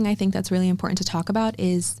another thing I think that's really important to talk about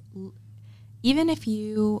is even if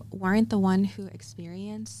you weren't the one who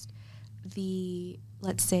experienced the,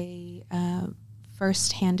 let's say,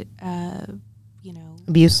 firsthand,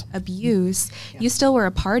 abuse, you still were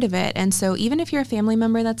a part of it. And so even if you're a family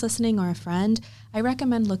member that's listening or a friend, I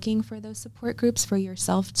recommend looking for those support groups for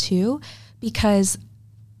yourself too, because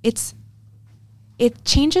it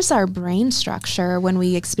changes our brain structure when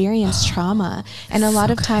we experience trauma. And a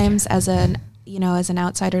lot of times as an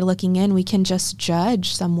outsider looking in, we can just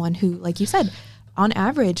judge someone who, like you said, on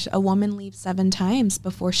average, a woman leaves 7 times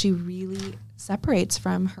before she really separates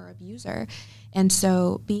from her abuser. And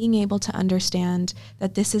so being able to understand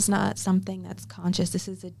that this is not something that's conscious, this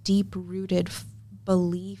is a deep-rooted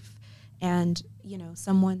belief, and,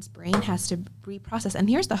 someone's brain has to reprocess. And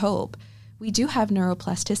here's the hope. We do have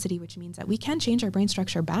neuroplasticity, which means that we can change our brain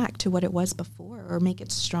structure back to what it was before or make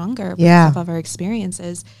it stronger because of our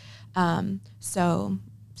experiences.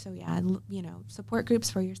 So yeah, support groups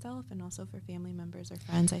for yourself and also for family members or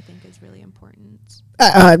friends, I think is really important.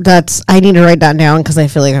 I need to write that down because I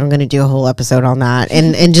feel like I'm going to do a whole episode on that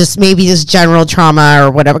and just maybe just general trauma or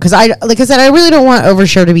whatever. Because like I said, I really don't want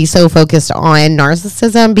Overshare to be so focused on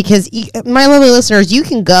narcissism, because my lovely listeners, you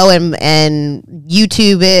can go and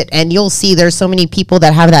YouTube it and you'll see there's so many people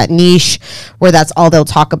that have that niche where that's all they'll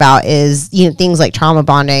talk about is, things like trauma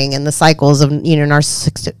bonding and the cycles of,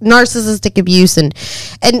 narcissistic abuse and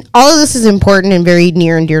all of this is important and very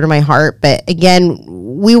near and dear to my heart. But again,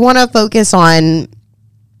 we want to focus on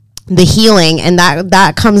the healing, and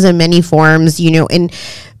that comes in many forms, and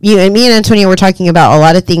me and Antonia were talking about a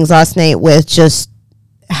lot of things last night with just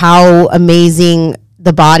how amazing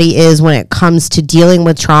the body is when it comes to dealing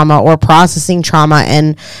with trauma or processing trauma,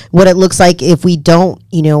 and what it looks like if we don't,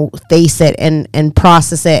 face it and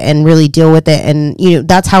process it and really deal with it. And,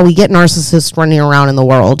 that's how we get narcissists running around in the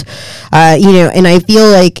world. And I feel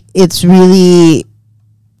like it's really,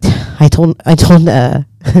 I told Antonia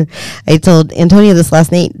this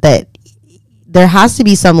last night that there has to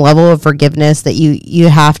be some level of forgiveness that you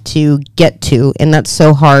have to get to. And that's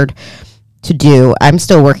so hard to do. I'm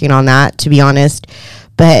still working on that, to be honest.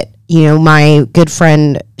 But, my good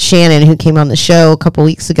friend Shannon, who came on the show a couple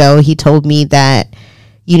weeks ago, he told me that,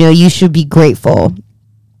 you should be grateful.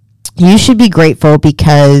 You should be grateful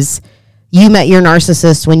because you met your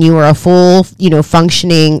narcissist when you were a full,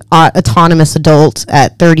 functioning, autonomous adult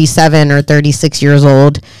at 37 or 36 years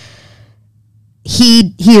old.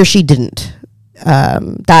 He or she didn't.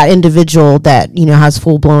 That individual that, has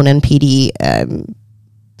full-blown NPD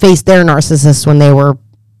faced their narcissist when they were,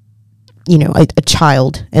 a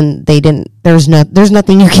child, and they didn't. There's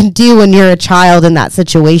nothing you can do when you're a child in that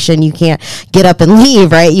situation. You can't get up and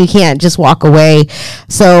leave, right? You can't just walk away.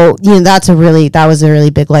 So that was a really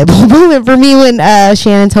big light bulb moment for me when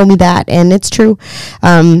Shannon told me that, and it's true.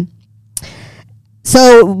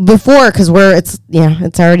 So before, because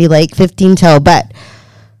it's already like 15 till, but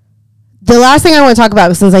the last thing I want to talk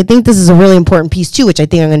about, since I think this is a really important piece too, which I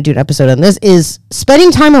think I'm going to do an episode on this, is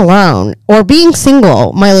spending time alone or being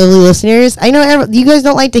single. My lovely listeners, I know you guys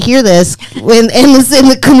don't like to hear this in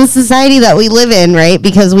the society that we live in, right?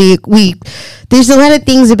 Because we there's a lot of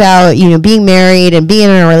things about being married and being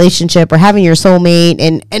in a relationship or having your soulmate,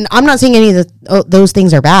 and I'm not saying any of those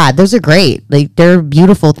things are bad. Those are great, like they're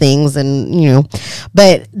beautiful things, and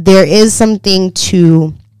but there is something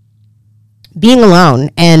to being alone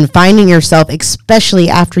and finding yourself, especially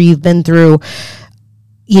after you've been through,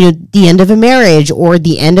 the end of a marriage or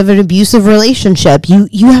the end of an abusive relationship.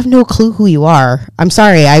 You have no clue who you are. I'm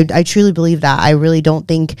sorry. I truly believe that. I really don't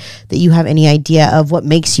think that you have any idea of what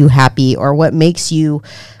makes you happy or what makes you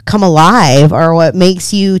come alive or what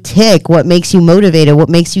makes you tick, what makes you motivated, what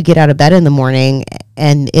makes you get out of bed in the morning.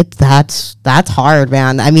 And that's hard,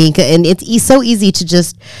 man. I mean, and it's so easy to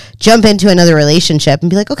just jump into another relationship and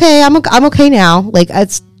be like, okay, I'm okay now. Like,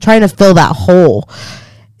 it's trying to fill that hole.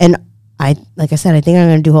 And like I said, I think I'm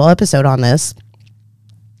going to do a whole episode on this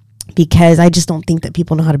because I just don't think that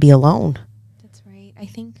people know how to be alone. That's right. I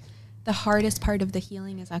think the hardest part of the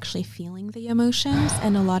healing is actually feeling the emotions.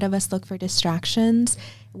 And a lot of us look for distractions,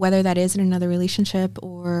 whether that is in another relationship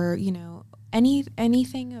or,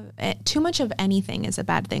 anything. Too much of anything is a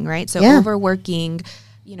bad thing, right? So overworking,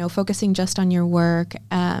 focusing just on your work,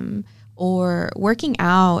 or working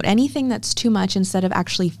out, anything that's too much, instead of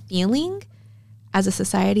actually feeling. As a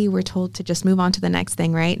society, we're told to just move on to the next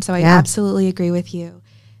thing, right? So I absolutely agree with you.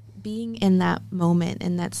 Being in that moment,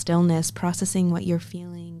 in that stillness, processing what you're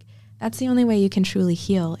feeling, that's the only way you can truly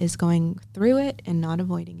heal, is going through it and not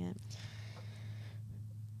avoiding it.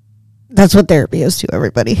 That's what therapy is to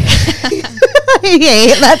everybody.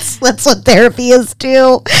 Hey, that's what therapy is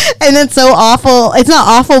too. And it's so awful. It's not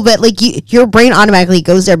awful, but like your brain automatically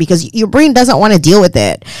goes there because your brain doesn't want to deal with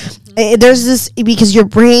it. There's this, because your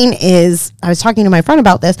brain is, I was talking to my friend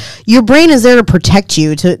about this, your brain is there to protect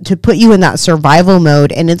you, to put you in that survival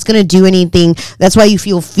mode, and it's going to do anything. That's why you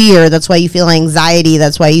feel fear. That's why you feel anxiety.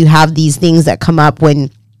 That's why you have these things that come up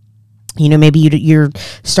when, maybe you're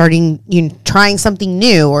starting, trying something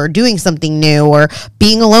new, or doing something new, or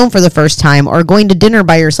being alone for the first time, or going to dinner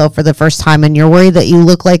by yourself for the first time, and you're worried that you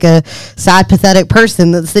look like a sad, pathetic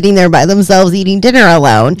person that's sitting there by themselves eating dinner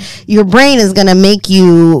alone. Your brain is going to make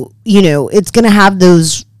you, it's going to have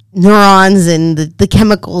those neurons and the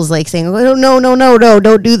chemicals like saying, oh, no,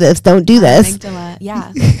 don't do this, don't do this. Amygdala.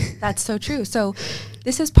 Yeah, that's so true. So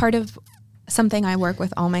this is part of something I work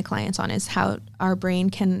with all my clients on, is how our brain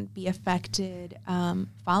can be affected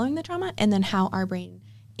following the trauma, and then how our brain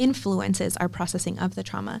influences our processing of the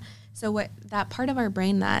trauma. So what that part of our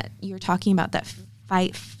brain that you're talking about, that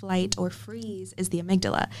fight, flight, or freeze, is the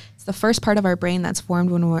amygdala. It's the first part of our brain that's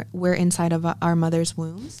formed when we're inside of our mother's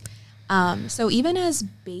wombs. So even as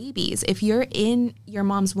babies, if you're in your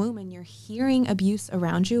mom's womb and you're hearing abuse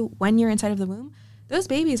around you when you're inside of the womb, those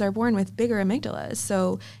babies are born with bigger amygdalas.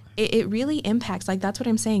 So it really impacts, like that's what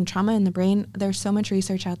I'm saying, trauma in the brain. There's so much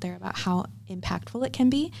research out there about how impactful it can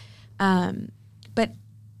be. But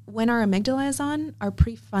when our amygdala is on, our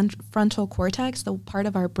prefrontal cortex, the part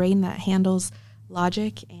of our brain that handles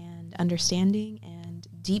logic and understanding and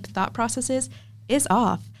deep thought processes, is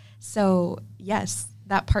off. So yes,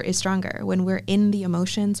 that part is stronger. When we're in the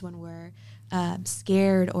emotions, when we're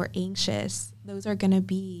scared or anxious, those are going to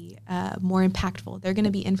be more impactful. They're going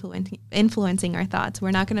to be influencing our thoughts.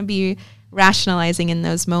 We're not going to be rationalizing in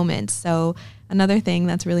those moments. So another thing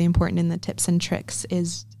that's really important in the tips and tricks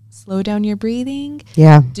is slow down your breathing.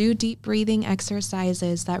 Yeah. Do deep breathing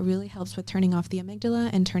exercises. That really helps with turning off the amygdala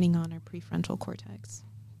and turning on our prefrontal cortex.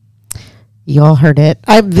 You all heard it.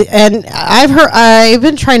 I've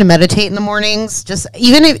been trying to meditate in the mornings. Just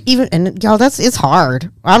and y'all, it's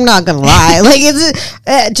hard. I'm not gonna lie. Like it's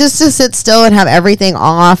just to sit still and have everything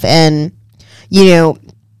off. And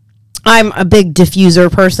I'm a big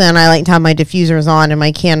diffuser person. I like to have my diffusers on and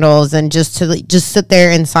my candles, and just sit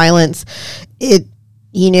there in silence. It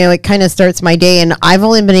kind of starts my day, and I've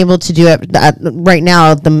only been able to do it right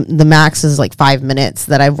now. The max is like 5 minutes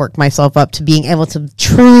that I've worked myself up to being able to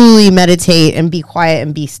truly meditate and be quiet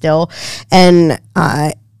and be still. And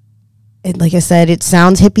like I said, it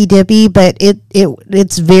sounds hippy dippy, but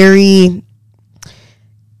it's very.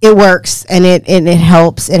 It works, and it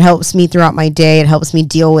helps. It helps me throughout my day. It helps me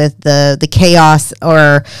deal with the chaos,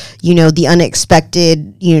 or the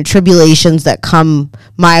unexpected tribulations that come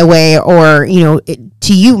my way, or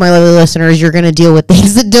to you, my lovely listeners, you're going to deal with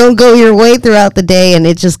things that don't go your way throughout the day, and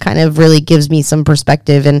it just kind of really gives me some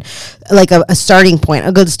perspective and like a starting point,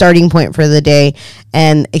 a good starting point for the day.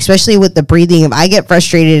 And especially with the breathing, if I get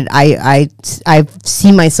frustrated, I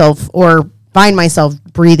see myself or find myself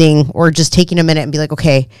breathing or just taking a minute and be like,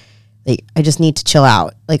 okay, like I just need to chill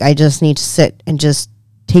out. Like I just need to sit and just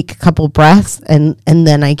take a couple breaths, and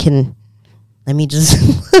then I can, let me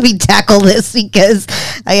tackle this, because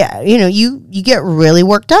you get really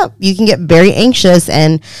worked up. You can get very anxious.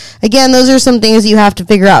 And again, those are some things you have to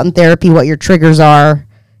figure out in therapy, what your triggers are,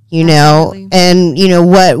 Absolutely. and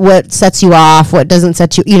what sets you off, what doesn't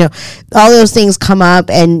set you, all those things come up,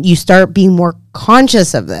 and you start being more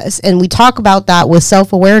conscious of this. And we talk about that with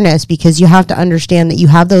self-awareness, because you have to understand that you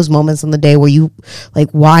have those moments in the day where you like,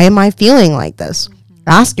 why am I feeling like this? Mm-hmm.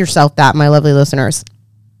 Ask yourself that, my lovely listeners.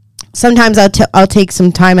 Sometimes I'll take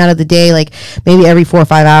some time out of the day, like maybe every 4 or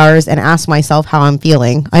 5 hours, and ask myself how I'm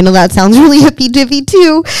feeling. I know that sounds really hippy-dippy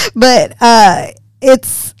too, but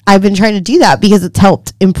I've been trying to do that because it's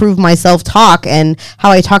helped improve my self-talk and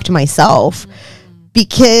how I talk to myself. Mm-hmm.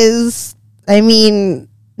 Because,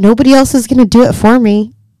 nobody else is going to do it for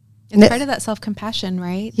me. It's part of that self-compassion,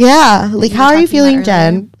 right? Yeah. Like, how are you feeling,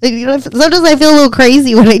 Jen? Like, sometimes I feel a little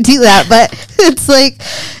crazy when I do that, but it's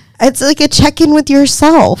like a check-in with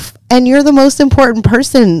yourself. And you're the most important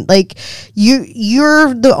person. Like,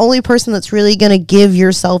 you're the only person that's really going to give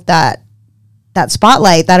yourself that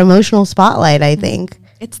spotlight, that emotional spotlight, I think.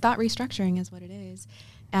 It's thought restructuring is what it is.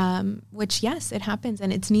 which, yes, it happens.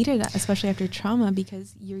 And it's needed, especially after trauma,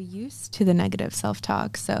 because you're used to the negative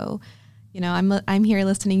self-talk. So, I'm here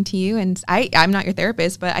listening to you, and I'm not your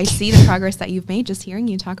therapist, but I see the progress that you've made just hearing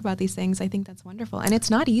you talk about these things. I think that's wonderful. And it's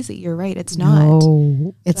not easy. You're right. It's not.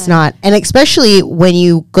 No, it's not. And especially when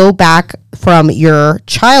you go back from your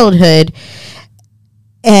childhood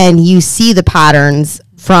and you see the patterns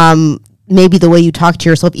from maybe the way you talk to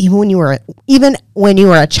yourself, even when you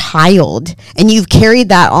were a child, and you've carried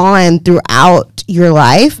that on throughout your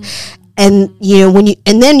life. Mm-hmm. And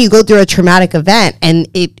then you go through a traumatic event, and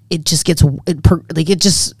it just gets ups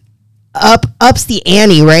the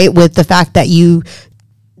ante, right? With the fact that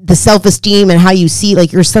the self-esteem and how you see,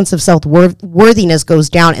 like, your sense of self-worthiness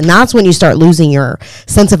goes down, and that's when you start losing your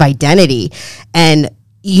sense of identity. And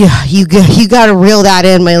you got to reel that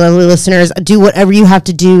in, my lovely listeners. Do whatever you have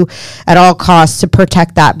to do at all costs to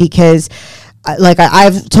protect that, because like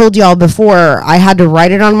I've told y'all before, I had to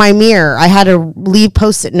write it on my mirror. I had to leave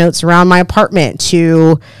Post-it notes around my apartment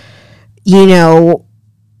to,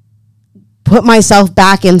 put myself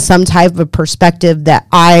back in some type of perspective that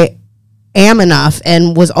I am enough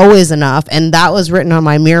and was always enough. And that was written on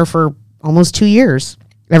my mirror for almost 2 years.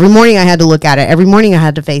 Every morning I had to look at it. Every morning I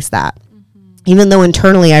had to face that, even though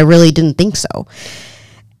internally I really didn't think so.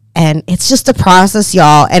 And it's just a process,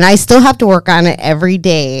 y'all. And I still have to work on it every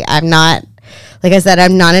day. I'm not, like I said,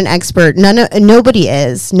 I'm not an expert. Nobody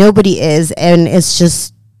is. And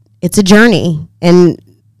it's a journey. And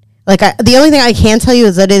the only thing I can tell you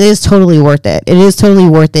is that it is totally worth it. It is totally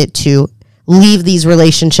worth it to leave these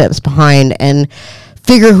relationships behind and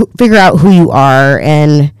figure out who you are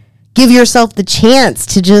and give yourself the chance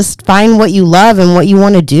to just find what you love and what you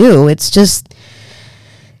want to do. It's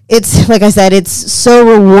like I said, it's so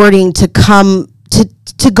rewarding to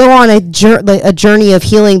go on a journey of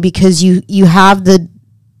healing, because you have the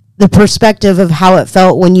perspective of how it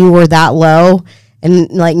felt when you were that low,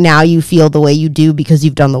 and like now you feel the way you do because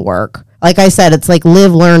you've done the work. Like I said, it's like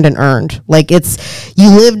live, learned, and earned. Like you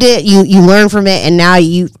lived it, you learned from it, and now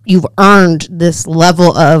you've earned this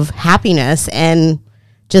level of happiness and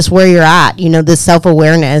just where you're at. This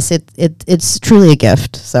self-awareness. It's truly a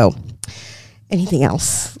gift. So, anything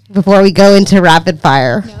else before we go into rapid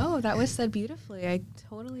fire? No, that was said beautifully. I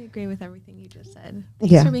totally agree with everything you just said.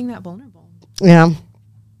 Thanks for being that vulnerable. Yeah.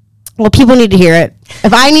 Well, people need to hear it.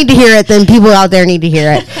 If I need to hear it, then people out there need to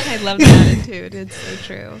hear it. I love the attitude. It's so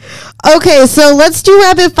true. Okay, so let's do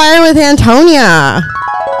rapid fire with Antonia.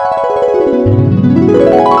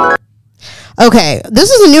 Okay, this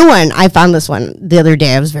is a new one. I found this one the other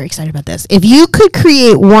day. I was very excited about this. If you could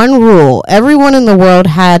create one rule everyone in the world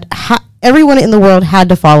had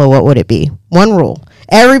to follow, what would it be? One rule.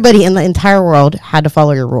 Everybody in the entire world had to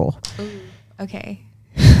follow your rule. Ooh, okay.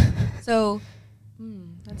 So,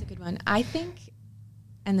 that's a good one. I think,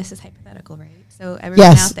 and this is hypothetical, right? So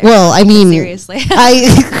everyone out there. Well, I mean, seriously,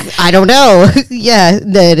 I don't know. Yeah,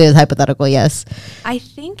 it is hypothetical. Yes. I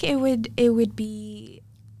think it would be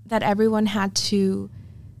that everyone had to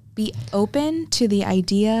be open to the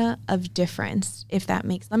idea of difference. Let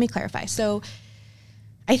me clarify. So,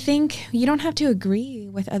 I think you don't have to agree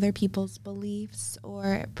with other people's beliefs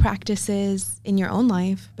or practices in your own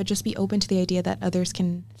life, but just be open to the idea that others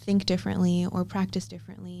can think differently or practice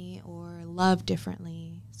differently or love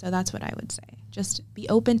differently. So that's what I would say. Just be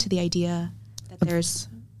open to the idea that there's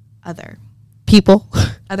other people,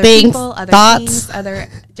 other things, people, other thoughts, things, other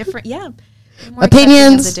different,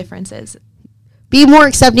 opinions, the differences. Be more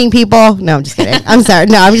accepting, people. No, I'm just kidding. I'm sorry.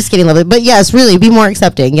 No, I'm just kidding, lovely. But yes, really, be more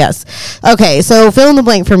accepting. Yes. Okay, so fill in the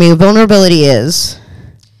blank for me. Vulnerability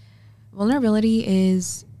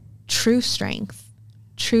is true strength.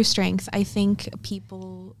 True strength. I think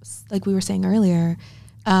people, like we were saying earlier,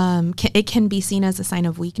 it can be seen as a sign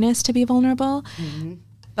of weakness to be vulnerable. Mm-hmm.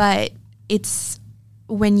 But it's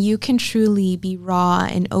when you can truly be raw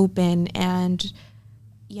and open and,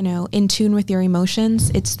 in tune with your emotions,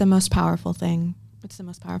 it's the most powerful thing. It's the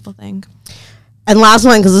most powerful thing. And last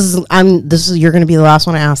one, because you're going to be the last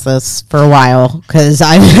one to ask this for a while, because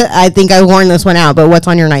I think I worn this one out. But what's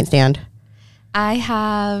on your nightstand? I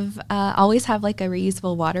have always have like a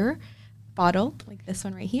reusable water bottle, like this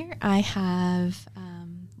one right here. I have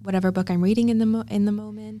whatever book I'm reading in the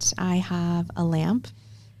moment. I have a lamp.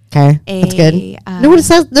 Okay, that's good. Nobody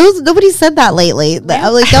said that lately. Y'all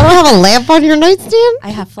don't have a lamp on your nightstand? I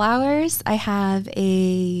have flowers. I have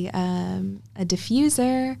a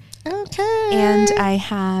diffuser. Okay. And I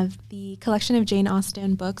have the collection of Jane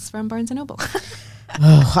Austen books from Barnes & Noble.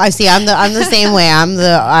 Oh, I see. I'm the same way.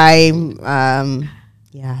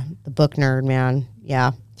 The book nerd, man.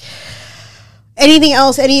 Yeah. Anything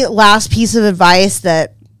else? Any last piece of advice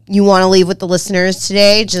that you want to leave with the listeners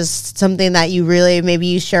today? Just something that you really, maybe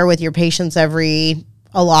you share with your patients a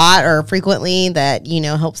lot or frequently that,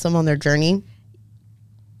 helps them on their journey?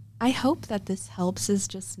 I hope that this helps is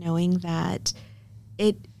just knowing that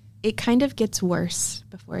it kind of gets worse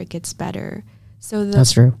before it gets better. So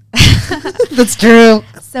that's true. That's true.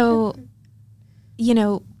 So,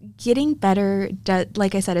 getting better,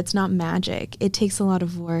 like I said, it's not magic. It takes a lot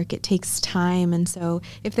of work. It takes time. And so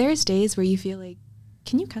if there's days where you feel like,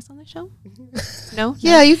 can you cuss on the show? No?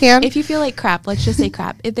 Yeah, you can. If you feel like crap, let's just say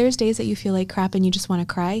crap. If there's days that you feel like crap and you just want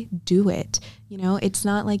to cry, do it. It's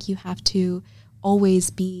not like you have to always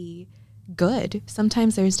be good.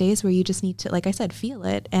 Sometimes there's days where you just need to, like I said, feel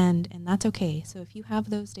it, and that's okay. So if you have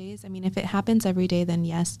those days, if it happens every day, then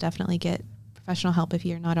yes, definitely get professional help if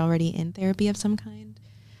you're not already in therapy of some kind.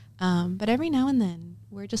 But every now and then,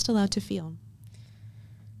 we're just allowed to feel.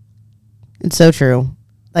 It's so true.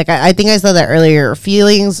 Like, I think I said that earlier. Your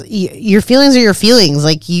feelings are your feelings.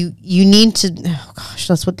 Like, you need to, oh gosh,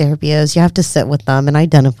 that's what therapy is. You have to sit with them and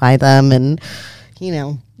identify them, and,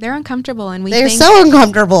 they're uncomfortable, and they're so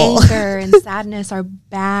uncomfortable. Anger and sadness are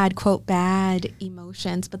bad, quote, bad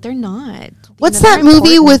emotions, but they're not. What's that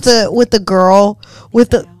movie with the girl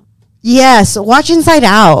with the? Yes, watch Inside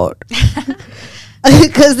Out.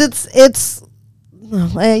 Because it's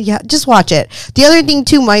yeah, just watch it. The other thing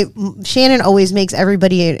too, Shannon always makes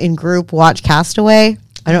everybody in group watch Castaway.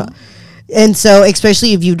 And so,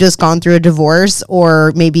 especially if you've just gone through a divorce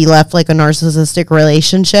or maybe left like a narcissistic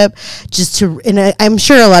relationship, I'm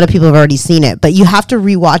sure a lot of people have already seen it, but you have to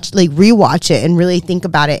rewatch it and really think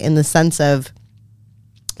about it in the sense of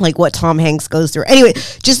like what Tom Hanks goes through. Anyway,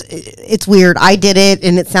 it's weird. I did it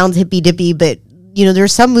and it sounds hippy dippy, but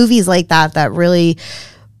there's some movies like that really,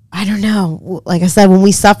 I don't know. Like I said, when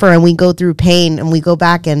we suffer and we go through pain and we go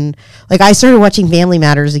back and like I started watching Family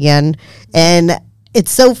Matters again, and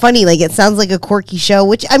it's so funny. Like, it sounds like a quirky show,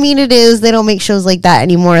 which, it is. They don't make shows like that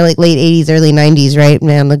anymore, like late 80s, early 90s, right?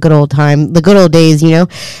 Man, the good old days,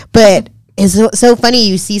 But it's so funny.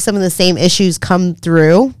 You see some of the same issues come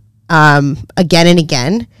through again and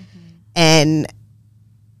again. Mm-hmm. And,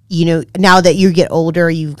 now that you get older,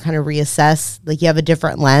 you kind of reassess. Like, you have a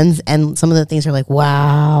different lens. And some of the things are like,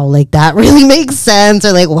 wow, like that really makes sense.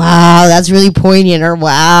 Or like, wow, that's really poignant. Or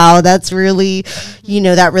wow, that's really,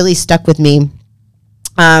 that really stuck with me.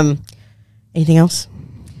 Anything else?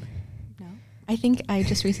 No. I think I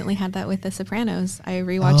just recently had that with The Sopranos. I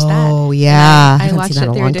rewatched that. Oh, yeah. I watched it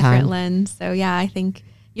through a different lens. So, yeah, I think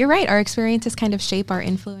you're right. Our experiences kind of shape our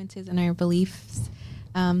influences and our beliefs.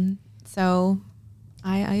 So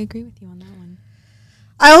I agree with you on that one.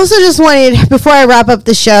 I also just wanted, before I wrap up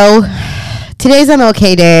the show, today's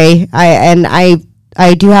MLK Day.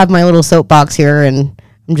 I do have my little soapbox here, and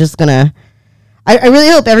I'm just going to, I really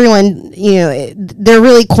hope everyone, they're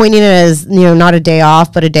really coining it as, not a day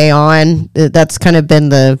off, but a day on. That's kind of been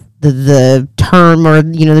the term or,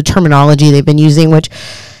 the terminology they've been using, which,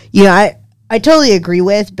 I totally agree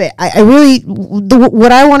with. But I really,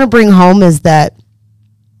 what I want to bring home is that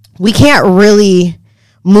we can't really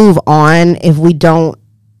move on if we don't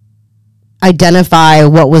identify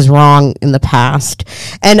what was wrong in the past.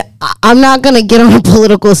 And I'm not going to get on a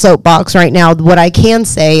political soapbox right now. What I can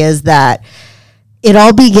say is that it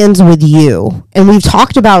all begins with you. And we've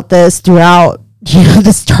talked about this throughout,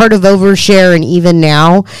 the start of Overshare and even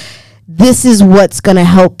now. This is what's going to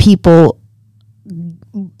help people,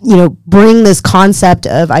 bring this concept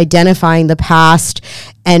of identifying the past,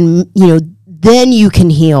 and, then you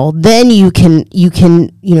can heal. Then you can,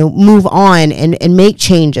 move on and make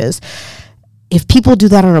changes. If people do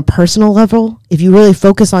that on a personal level, if you really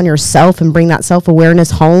focus on yourself and bring that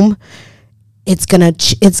self-awareness home, it's gonna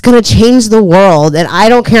change the world. And I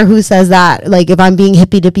don't care who says that, like if I'm being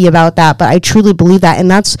hippy dippy about that, but I truly believe that.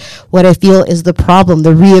 And that's what I feel is the problem,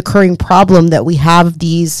 the reoccurring problem, that we have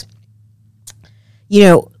these,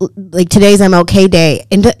 like today's MLK Day,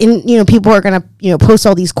 and people are going to, post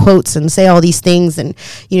all these quotes and say all these things and,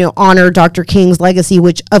 honor Dr. King's legacy,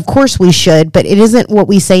 which of course we should, but it isn't what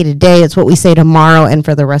we say today. It's what we say tomorrow and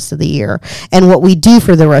for the rest of the year, and what we do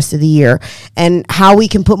for the rest of the year, and how we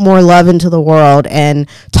can put more love into the world and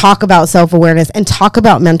talk about self-awareness and talk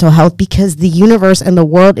about mental health, because the universe and the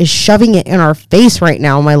world is shoving it in our face right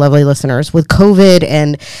now, my lovely listeners, with COVID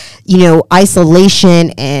and,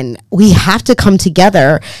 isolation. And we have to come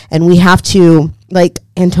together, and we have to, like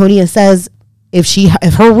Antonia says, if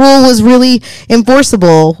her rule was really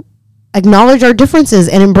enforceable, acknowledge our differences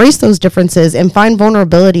and embrace those differences and find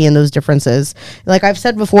vulnerability in those differences. Like I've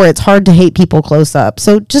said before, it's hard to hate people close up.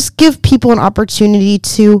 So just give people an opportunity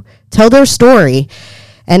to tell their story.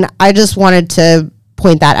 And I just wanted to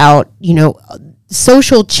point that out.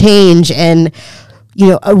 social change and,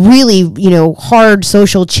 a really, hard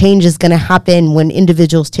social change is going to happen when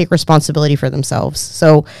individuals take responsibility for themselves.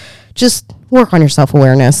 So just work on your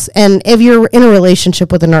self-awareness. And if you're in a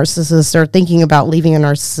relationship with a narcissist or thinking about leaving a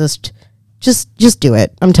narcissist, just do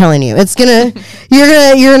it. I'm telling you,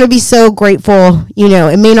 you're gonna be so grateful.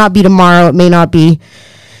 It may not be tomorrow, it may not be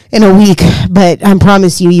in a week, but I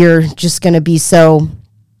promise you, you're just gonna be so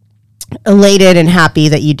elated and happy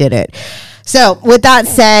that you did it. So with that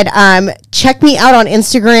said, check me out on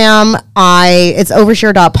Instagram. It's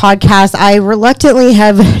overshare.podcast. I reluctantly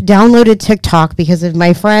have downloaded TikTok because of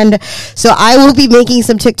my friend. So I will be making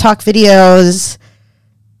some TikTok videos.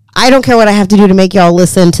 I don't care what I have to do to make y'all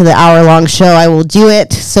listen to the hour-long show. I will do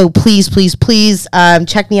it. So please, please, please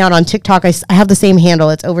check me out on TikTok. I have the same handle.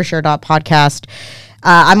 It's overshare.podcast.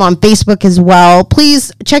 I'm on Facebook as well.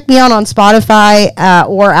 Please check me out on Spotify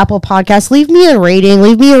or Apple Podcasts. Leave me a rating.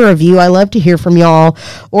 Leave me a review. I love to hear from y'all.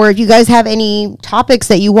 Or if you guys have any topics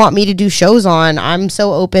that you want me to do shows on, I'm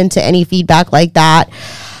so open to any feedback like that.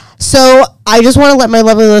 So I just want to let my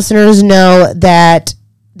lovely listeners know that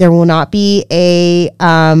there will not be a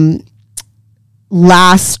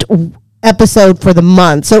last episode for the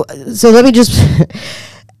month. So let me just...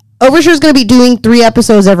 Overshare is going to be doing 3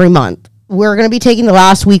 episodes every month. We're going to be taking the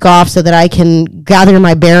last week off so that I can gather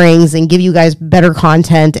my bearings and give you guys better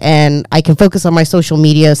content, and I can focus on my social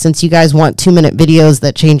media since you guys want 2-minute videos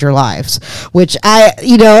that change your lives, which I'm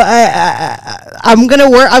going to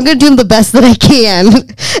work. I'm going to do the best that I can.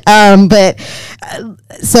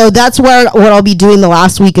 So that's what I'll be doing the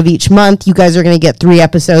last week of each month. You guys are going to get 3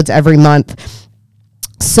 episodes every month.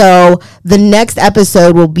 So the next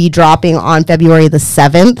episode will be dropping on February the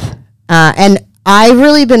 7th. And I've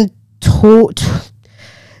really been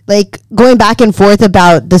going back and forth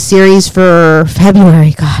about the series for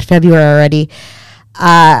February. God, February already.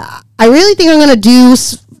 I really think I'm going to do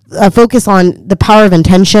focus on the power of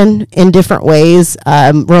intention in different ways,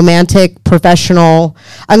 romantic, professional.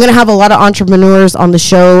 I'm going to have a lot of entrepreneurs on the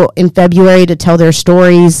show in February to tell their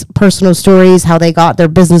stories, personal stories, how they got their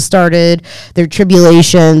business started, their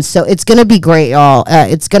tribulations. So it's going to be great, y'all.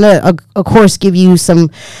 It's going to, of course, give you some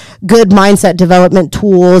good mindset development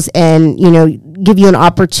tools and, give you an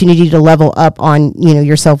opportunity to level up on,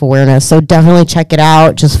 your self-awareness. So definitely check it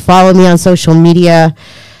out. Just follow me on social media.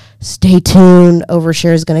 Stay tuned.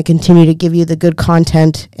 Overshare is going to continue to give you the good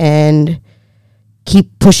content and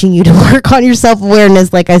keep pushing you to work on your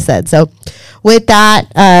self-awareness, like I said. So with that,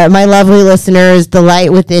 my lovely listeners, the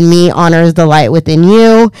light within me honors the light within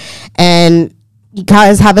you. And you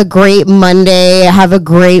guys have a great Monday. Have a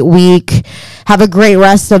great week. Have a great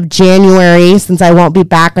rest of January, since I won't be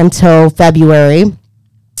back until February.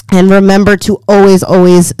 And remember to always,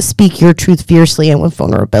 always speak your truth fiercely and with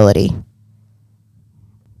vulnerability.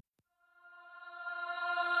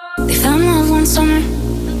 They found love one summer,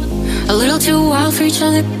 a little too wild for each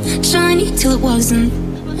other. Shiny till it wasn't,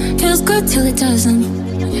 feels good till it doesn't.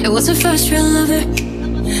 It was her first real lover,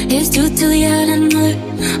 his tooth till he had another.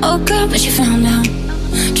 Oh God, but she found out,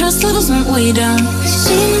 trust levels went way down.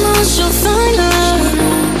 She knows she'll find love,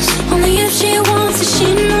 only if she wants it.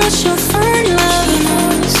 She knows she'll find love.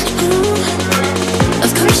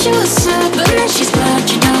 Of course she was sad, but now she's glad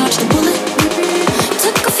she dodged the bullet.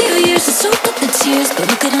 Took a few years to soak up the tears, but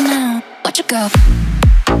look at her now, watch her go.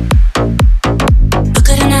 Look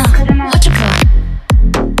at her now, watch her go.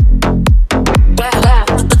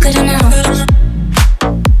 Look at her now.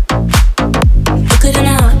 Look at her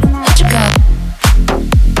now, watch her go.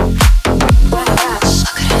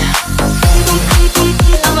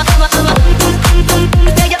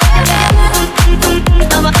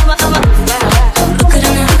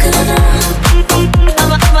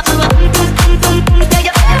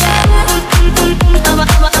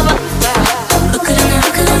 at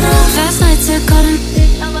her now.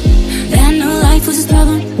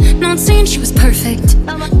 She was perfect,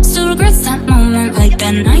 still regrets that moment. Like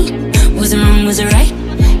that night, was it wrong, was it right?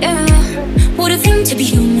 Yeah, what a thing to be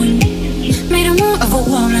human, made her more of a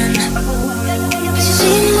woman.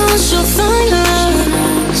 She knows she'll find love,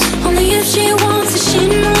 only if she wants it. She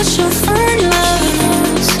knows she'll find love.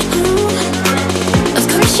 Of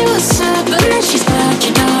course she was sad, but now she's glad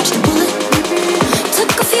she dodged the bullet.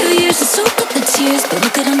 Took a few years to soak up the tears, but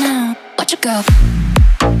look at her now, watch her go.